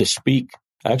started to speak.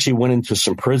 I actually went into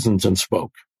some prisons and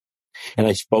spoke. And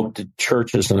I spoke to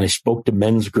churches, and I spoke to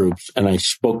men's groups, and I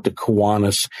spoke to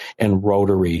Kiwanis and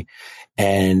Rotary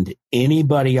and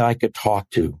anybody I could talk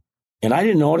to. And I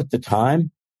didn't know it at the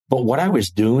time, but what I was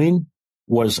doing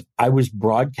was I was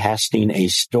broadcasting a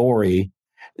story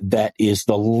that is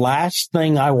the last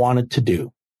thing I wanted to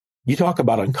do. You talk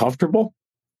about uncomfortable.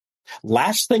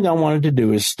 Last thing I wanted to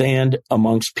do is stand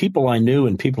amongst people I knew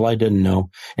and people I didn't know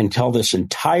and tell this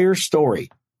entire story.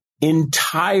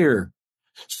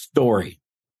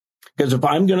 Because if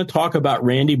I'm going to talk about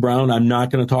Randy Brown, I'm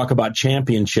not going to talk about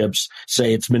championships.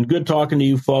 Say, it's been good talking to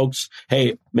you folks.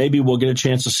 Hey, maybe we'll get a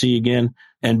chance to see you again.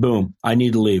 And boom, I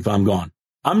need to leave. I'm gone.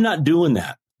 I'm not doing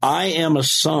that. I am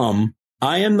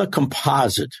the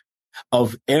composite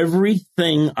of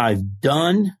everything I've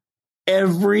done,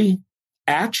 every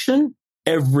action,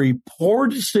 every poor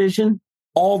decision,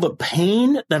 all the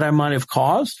pain that I might have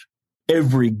caused,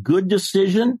 every good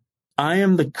decision. I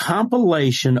am the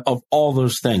compilation of all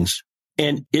those things.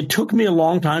 And it took me a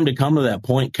long time to come to that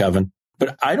point, Kevin.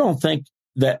 But I don't think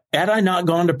that had I not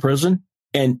gone to prison,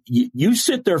 and you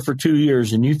sit there for 2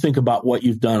 years and you think about what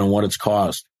you've done and what it's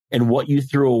caused and what you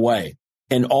threw away.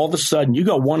 And all of a sudden you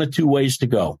got one of two ways to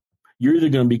go. You're either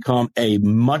going to become a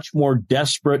much more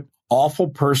desperate, awful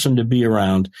person to be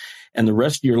around, and the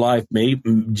rest of your life may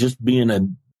just be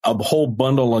in a whole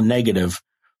bundle of negative,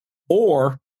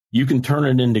 or you can turn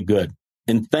it into good.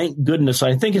 And thank goodness,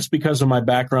 I think it's because of my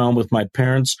background with my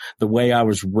parents, the way I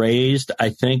was raised, I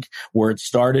think where it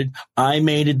started, I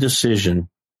made a decision,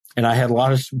 and I had a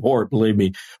lot of support, believe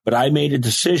me, but I made a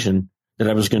decision that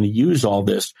I was going to use all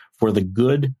this for the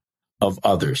good of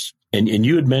others. And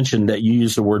you had mentioned that you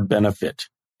used the word benefit,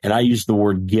 and I used the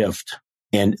word gift.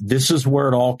 And this is where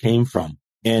it all came from.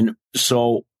 And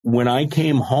so when I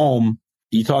came home,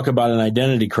 you talk about an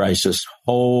identity crisis.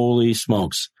 Holy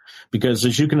smokes. Because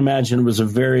as you can imagine, it was a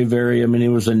very, very, it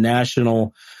was a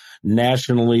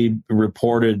nationally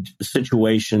reported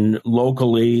situation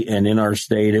locally and in our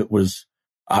state. It was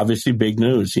obviously big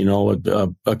news,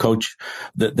 a coach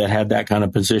that had that kind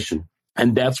of position.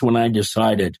 And that's when I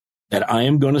decided that I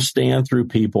am going to stand through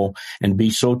people and be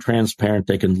so transparent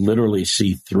they can literally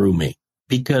see through me.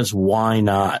 Because why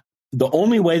not? The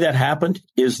only way that happened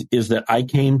is that I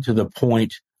came to the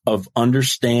point of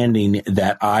understanding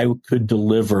that I could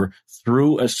deliver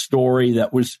through a story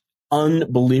that was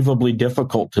unbelievably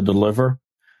difficult to deliver,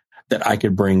 that I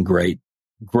could bring great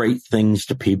things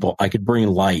to people. I could bring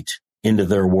light into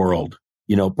their world,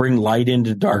 bring light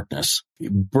into darkness,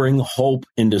 bring hope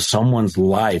into someone's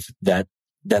life that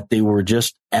they were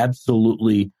just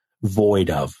absolutely void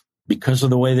of because of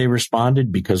the way they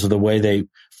responded, because of the way they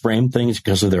framed things,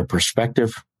 because of their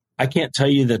perspective. I can't tell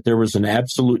you that there was an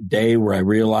absolute day where I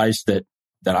realized that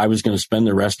I was going to spend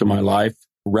the rest of my life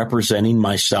representing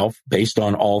myself based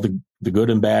on all the good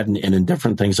and bad and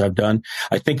indifferent things I've done.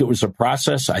 I think it was a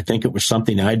process. I think it was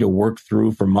something I had to work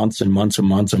through for months and months and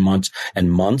months and months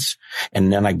and months.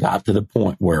 And then I got to the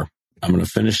point where I'm going to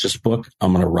finish this book.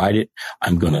 I'm going to write it.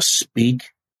 I'm going to speak.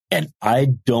 And I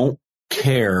don't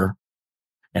care.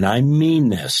 And I mean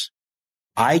this.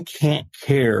 I can't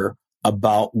care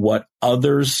about what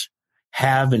others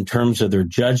have in terms of their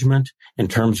judgment, in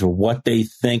terms of what they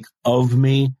think of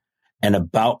me and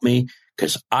about me,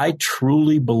 because I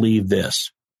truly believe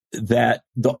this. that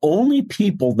the only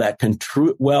people that can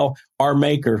our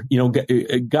maker,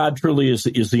 God truly is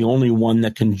the only one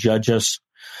that can judge us.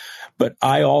 But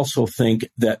I also think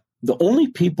that the only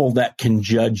people that can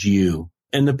judge you,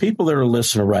 and the people that are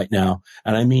listening right now,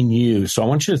 and I mean you, so I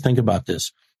want you to think about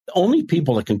this. The only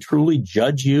people that can truly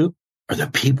judge you are the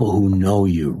people who know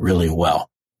you really well.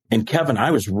 And Kevin,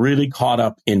 I was really caught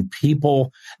up in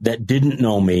people that didn't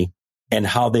know me and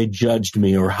how they judged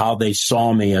me or how they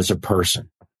saw me as a person.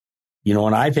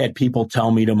 And I've had people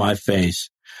tell me to my face,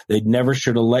 they never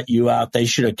should have let you out. They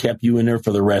should have kept you in there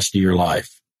for the rest of your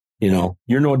life. You're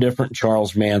no different than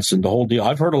Charles Manson, the whole deal.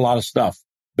 I've heard a lot of stuff,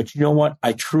 but you know what?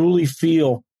 I truly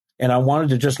feel, and I wanted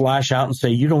to just lash out and say,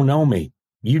 you don't know me.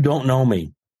 You don't know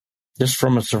me. Just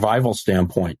from a survival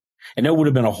standpoint. And it would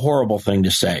have been a horrible thing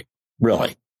to say.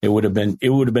 Really. It would have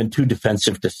been too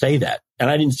defensive to say that.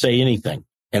 And I didn't say anything.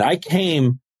 And I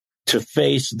came to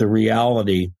face the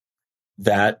reality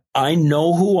that I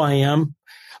know who I am.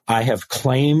 I have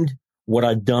claimed what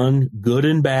I've done, good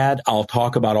and bad. I'll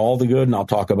talk about all the good and I'll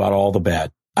talk about all the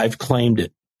bad. I've claimed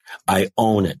it. I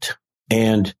own it.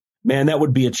 And man, that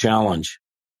would be a challenge,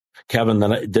 Kevin,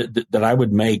 that I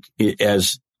would make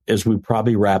as we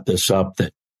probably wrap this up,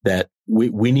 that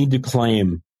we need to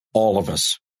claim, all of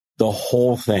us, the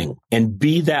whole thing, and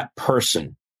be that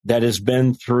person that has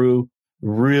been through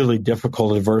really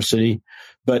difficult adversity,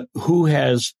 but who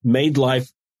has made life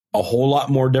a whole lot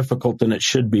more difficult than it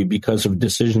should be because of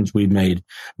decisions we've made,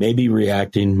 maybe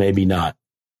reacting, maybe not.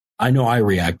 I know I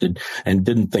reacted and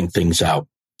didn't think things out.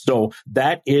 So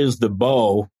that is the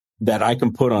bow that I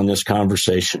can put on this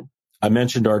conversation. I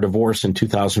mentioned our divorce in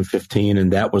 2015,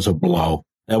 and that was a blow.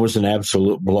 That was an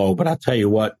absolute blow. But I'll tell you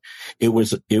what, it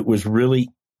was really,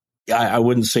 I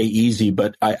wouldn't say easy,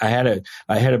 but I had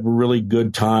a really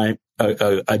good time,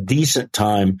 a decent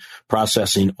time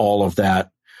processing all of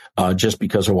that. Just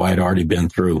because of what I'd already been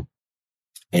through.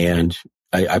 And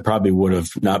I probably would have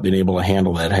not been able to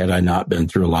handle that had I not been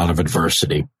through a lot of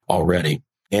adversity already.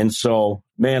 And so,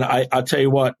 man, I'll tell you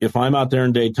what, if I'm out there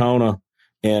in Daytona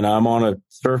and I'm on a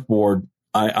surfboard,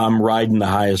 I'm riding the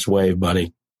highest wave,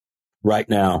 buddy. Right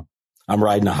now, I'm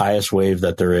riding the highest wave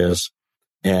that there is.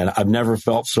 And I've never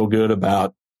felt so good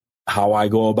about how I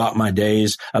go about my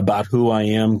days, about who I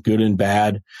am, good and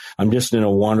bad. I'm just in a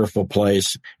wonderful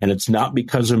place. And it's not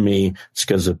because of me. It's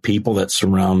because of people that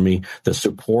surround me, the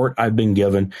support I've been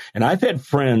given. And I've had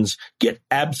friends get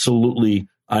absolutely,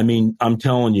 I'm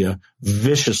telling you,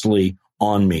 viciously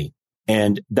on me.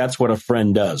 And that's what a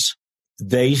friend does.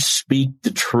 They speak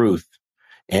the truth.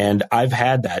 And I've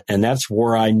had that. And that's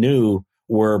where I knew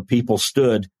where people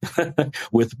stood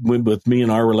with me in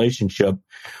our relationship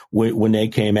when they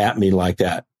came at me like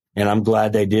that. And I'm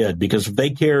glad they did, because if they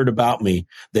cared about me,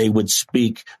 they would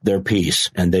speak their piece,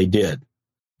 and they did.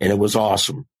 And it was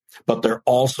awesome. But they're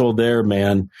also there,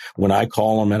 man, when I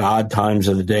call them at odd times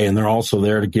of the day, and they're also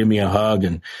there to give me a hug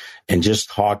and just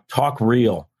talk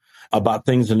real about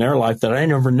things in their life that I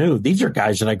never knew. These are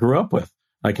guys that I grew up with.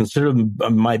 I consider them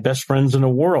my best friends in the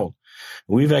world.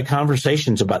 We've had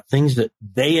conversations about things that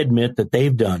they admit that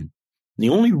they've done. The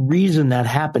only reason that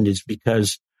happened is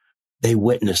because they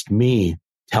witnessed me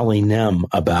telling them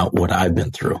about what I've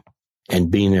been through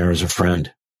and being there as a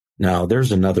friend. Now,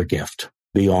 there's another gift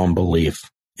beyond belief.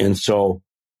 And so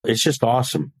it's just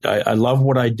awesome. I love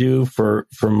what I do for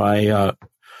my,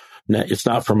 it's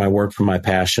not for my work, for my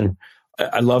passion.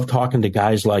 I love talking to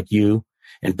guys like you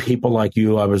and people like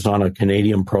you. I was on a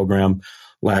Canadian program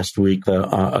last week,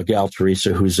 a gal,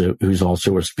 Teresa, who's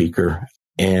also a speaker.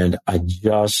 And I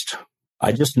just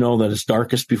know that it's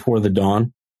darkest before the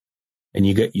dawn, and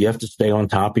you have to stay on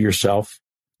top of yourself,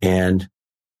 and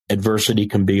adversity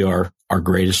can be our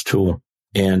greatest tool.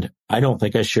 And I don't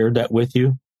think I shared that with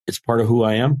you. It's part of who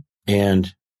I am,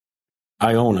 and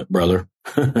I own it, brother.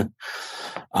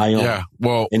 I own it.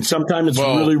 Well, and sometimes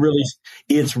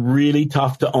it's really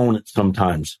tough to own it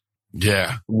sometimes.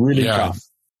 Yeah. Really tough.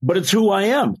 But it's who I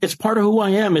am. It's part of who I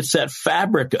am. It's that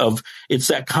fabric it's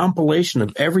that compilation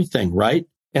of everything, right?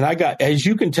 And as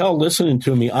you can tell, listening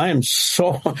to me,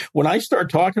 when I start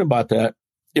talking about that,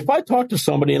 if I talk to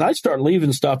somebody and I start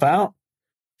leaving stuff out,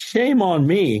 shame on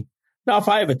me. Now, if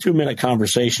I have a 2-minute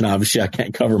conversation, obviously I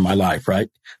can't cover my life,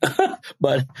 right?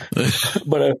 but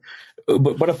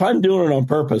if I'm doing it on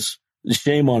purpose,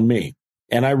 shame on me.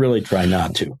 And I really try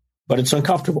not to, but it's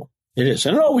uncomfortable. It is.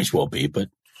 And it always will be, but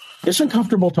it's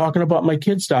uncomfortable talking about my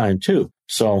kids dying too.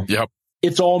 So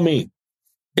It's all me.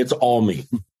 It's all me.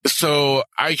 So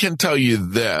I can tell you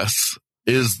this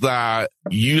is that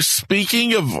you,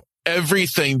 speaking of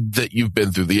everything that you've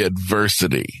been through, the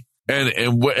adversity,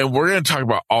 and we're going to talk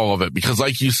about all of it, because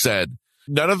like you said,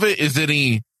 none of it is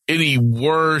any any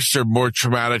worse or more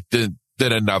traumatic than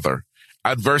another.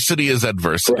 Adversity is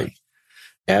adversity. Correct.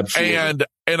 Absolutely.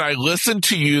 And I listen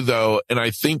to you though, and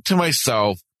I think to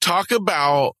myself, talk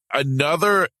about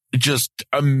another just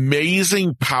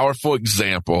amazing, powerful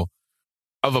example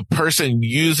of a person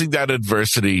using that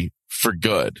adversity for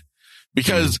good.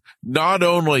 Because not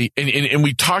only, and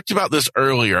we talked about this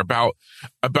earlier about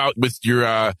with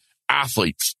your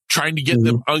athletes trying to get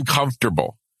them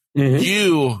uncomfortable.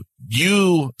 You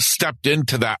stepped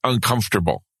into that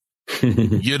uncomfortable.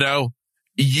 You know,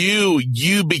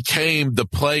 you became the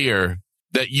player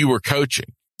that you were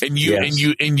coaching, and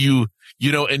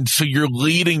and so you're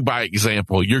leading by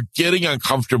example. You're getting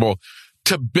uncomfortable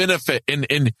to benefit,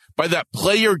 and by that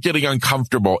player getting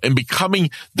uncomfortable and becoming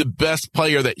the best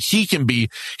player that he can be,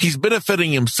 he's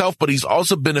benefiting himself, but he's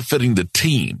also benefiting the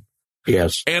team.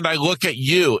 Yes. And I look at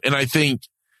you and I think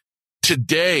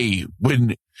today,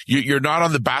 when you're not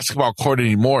on the basketball court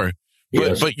anymore,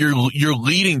 but you're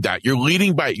leading that. You're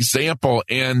leading by example.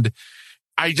 And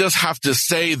I just have to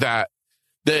say that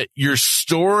your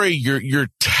story, your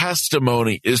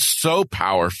testimony is so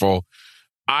powerful.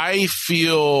 I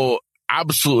feel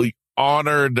absolutely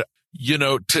honored,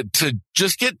 to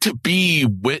just get to be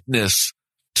witness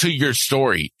to your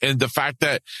story, and the fact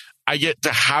that I get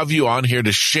to have you on here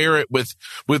to share it with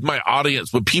my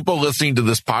audience, with people listening to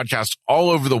this podcast all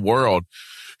over the world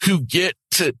who get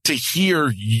to hear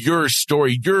your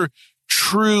story, your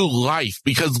true life,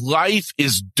 because life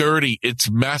is dirty.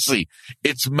 It's messy.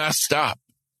 It's messed up.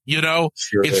 Sure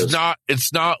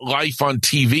it's not life on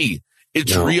TV.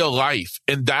 It's real life.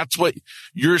 And that's what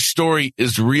your story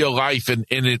is, real life. And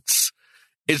it's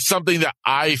something that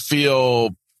I feel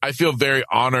very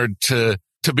honored to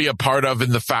be a part of,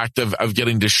 in the fact of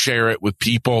getting to share it with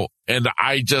people. And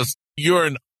you're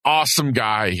an awesome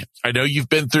guy. I know you've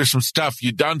been through some stuff.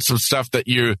 You've done some stuff that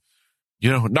you're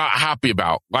not happy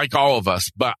about, like all of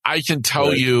us. But I can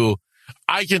tell you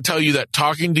that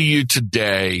talking to you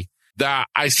today, that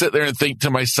I sit there and think to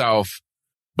myself,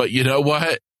 but you know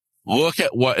what? Look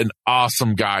at what an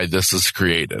awesome guy this has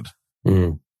created.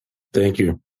 Thank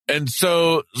you. And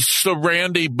so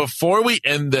Randy, before we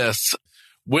end this,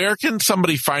 where can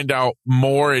somebody find out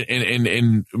more,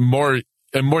 and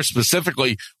more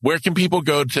specifically, where can people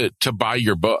go to buy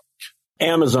your book?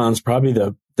 Amazon's probably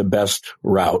the best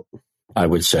route, I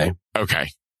would say. Okay,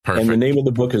 perfect. And the name of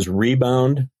the book is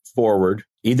Rebound Forward.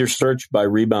 Either search by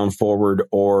Rebound Forward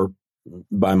or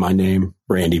by my name,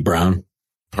 Randy Brown.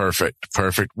 Perfect.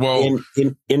 Well,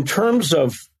 in terms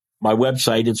of my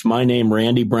website, it's my name,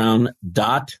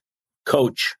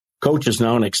 randybrown.coach. Coach is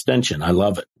now an extension. I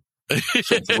love it.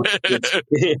 So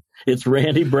it's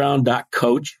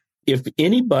randybrown.coach. If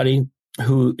anybody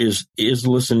who is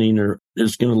listening or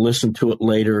is going to listen to it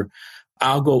later,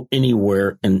 I'll go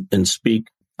anywhere and speak.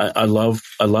 I love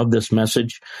this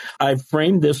message. I've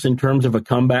framed this in terms of a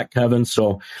comeback, Kevin.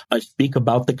 So I speak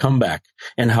about the comeback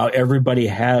and how everybody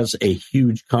has a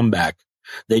huge comeback.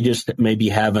 They just maybe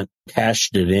haven't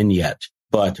cashed it in yet,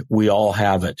 but we all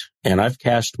have it. And I've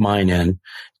cashed mine in.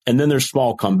 And then there's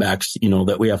small comebacks,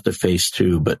 that we have to face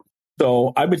too. But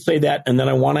so I would say that. And then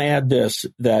I want to add this,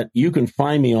 that you can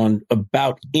find me on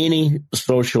about any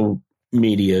social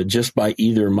media just by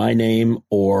either my name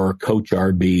or Coach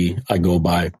RB. I go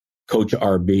by Coach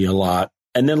RB a lot.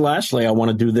 And then lastly, I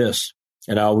want to do this,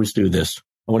 and I always do this.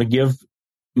 I want to give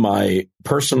my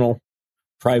personal,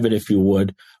 private, if you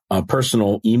would,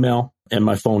 personal email and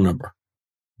my phone number,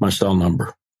 my cell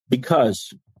number.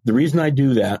 Because the reason I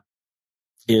do that,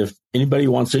 if anybody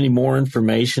wants any more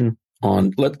information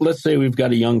on, let's say we've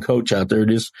got a young coach out there,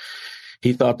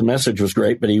 he thought the message was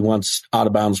great, but he wants out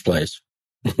of bounds plays.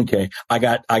 Okay. I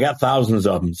got thousands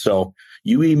of them. So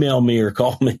you email me or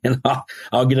call me and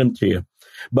I'll get them to you.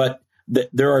 But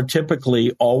there are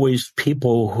typically always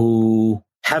people who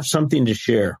have something to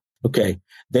share. Okay.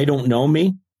 They don't know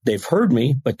me. They've heard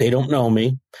me, but they don't know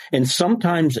me. And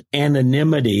sometimes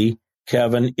anonymity,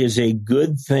 Kevin, is a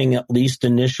good thing, at least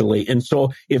initially. And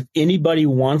so if anybody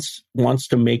wants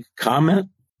to make a comment,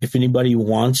 if anybody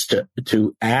wants to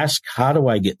ask, how do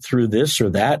I get through this or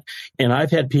that? And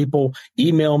I've had people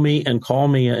email me and call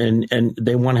me and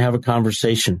they want to have a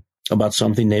conversation about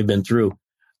something they've been through.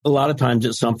 A lot of times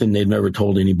it's something they've never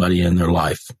told anybody in their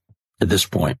life at this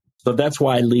point. So that's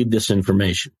why I leave this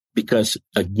information, because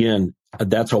again,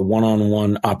 that's a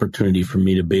one-on-one opportunity for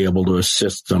me to be able to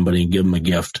assist somebody and give them a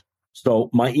gift. So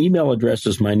my email address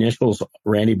is my initials,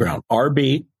 Randy Brown,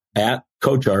 RB at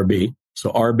Coach RB. So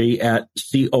RB at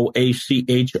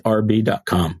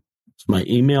COACHRB.com. It's my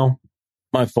email.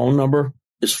 My phone number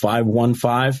is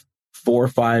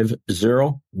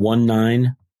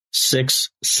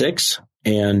 515-450-1966.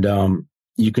 And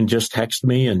you can just text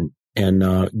me and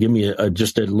give me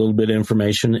just a little bit of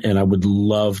information, and I would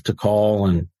love to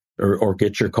call or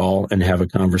get your call and have a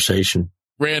conversation.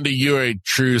 Randy, you're a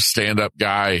true stand-up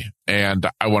guy, and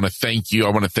I want to thank you. I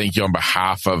want to thank you on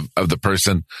behalf of the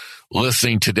person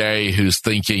listening today who's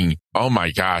thinking, oh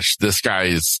my gosh, this guy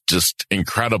is just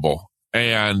incredible.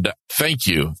 And thank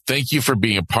you. Thank you for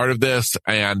being a part of this.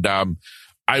 And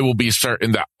I will be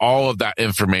certain that all of that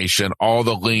information, all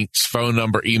the links, phone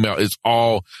number, email is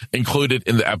all included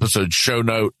in the episode show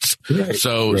notes. Right,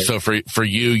 so for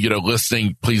you,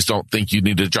 listening, please don't think you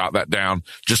need to jot that down.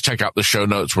 Just check out the show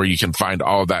notes where you can find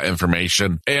all of that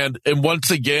information. And once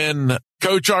again,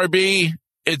 Coach RB,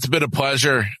 it's been a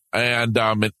pleasure and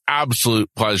an absolute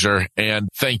pleasure. And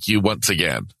thank you once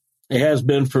again. It has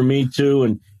been for me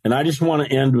too. And I just want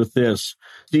to end with this.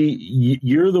 See,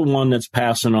 you're the one that's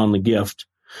passing on the gift.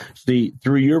 See,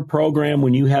 through your program,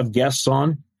 when you have guests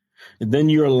on, then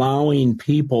you're allowing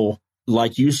people,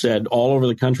 like you said, all over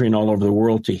the country and all over the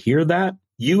world to hear that.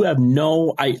 You have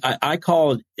I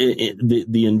call it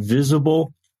the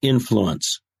invisible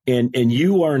influence. And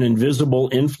you are an invisible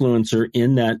influencer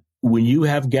in that when you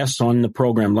have guests on the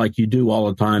program, like you do all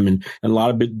the time, and a lot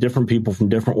of different people from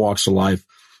different walks of life,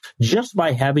 just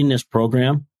by having this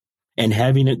program and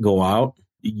having it go out,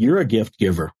 you're a gift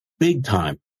giver, big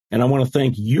time. And I want to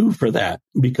thank you for that,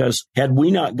 because had we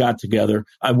not got together,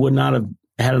 I would not have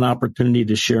had an opportunity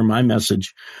to share my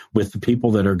message with the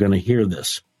people that are going to hear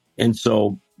this. And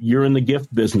so you're in the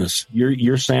gift business.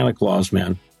 You're Santa Claus,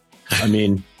 man. I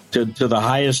mean, to the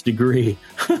highest degree.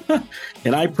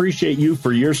 And I appreciate you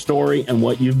for your story and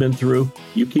what you've been through.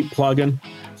 You keep plugging.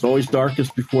 It's always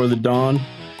darkest before the dawn.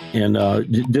 And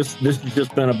this has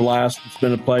just been a blast. It's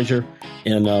been a pleasure.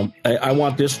 And I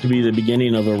want this to be the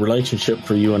beginning of a relationship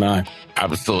for you and I.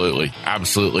 Absolutely.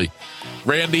 Absolutely.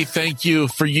 Randy, thank you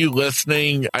for you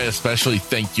listening. I especially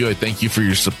thank you. I thank you for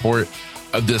your support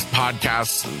of this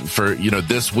podcast for,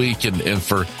 this week and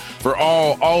for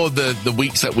all of the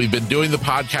weeks that we've been doing the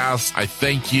podcast. I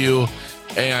thank you.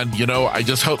 And, I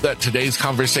just hope that today's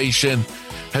conversation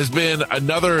has been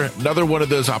another one of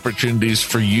those opportunities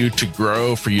for you to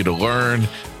grow, for you to learn,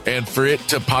 and for it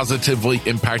to positively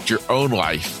impact your own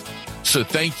life. So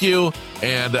thank you,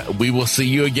 and we will see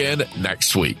you again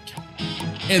next week.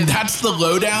 And that's the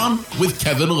Lowdown with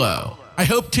Kevin Lowe. I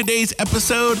hope today's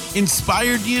episode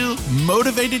inspired you,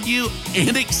 motivated you,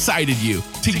 and excited you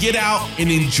to get out and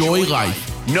enjoy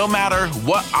life, no matter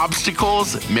what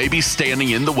obstacles may be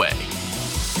standing in the way.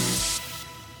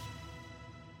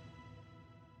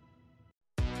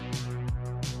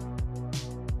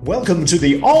 Welcome to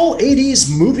the All 80s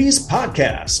Movies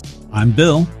Podcast. I'm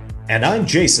Bill. And I'm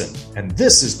Jason. And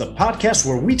this is the podcast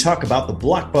where we talk about the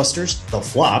blockbusters, the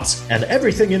flops, and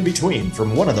everything in between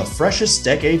from one of the freshest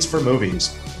decades for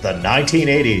movies, the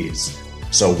 1980s.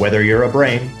 So whether you're a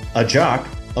brain, a jock,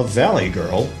 a valley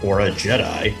girl, or a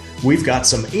Jedi, we've got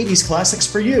some 80s classics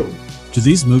for you. Do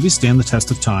these movies stand the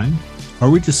test of time? Are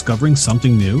we discovering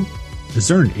something new? Is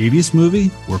there an 80s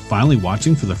movie we're finally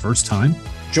watching for the first time?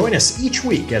 Join us each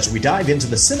week as we dive into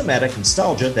the cinematic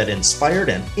nostalgia that inspired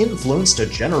and influenced a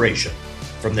generation.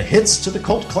 From the hits to the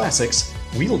cult classics,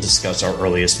 we'll discuss our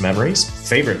earliest memories,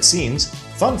 favorite scenes,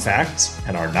 fun facts,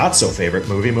 and our not-so-favorite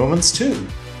movie moments, too.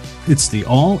 It's the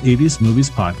All 80s Movies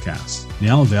Podcast,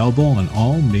 now available on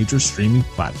all major streaming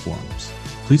platforms.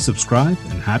 Please subscribe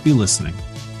and happy listening.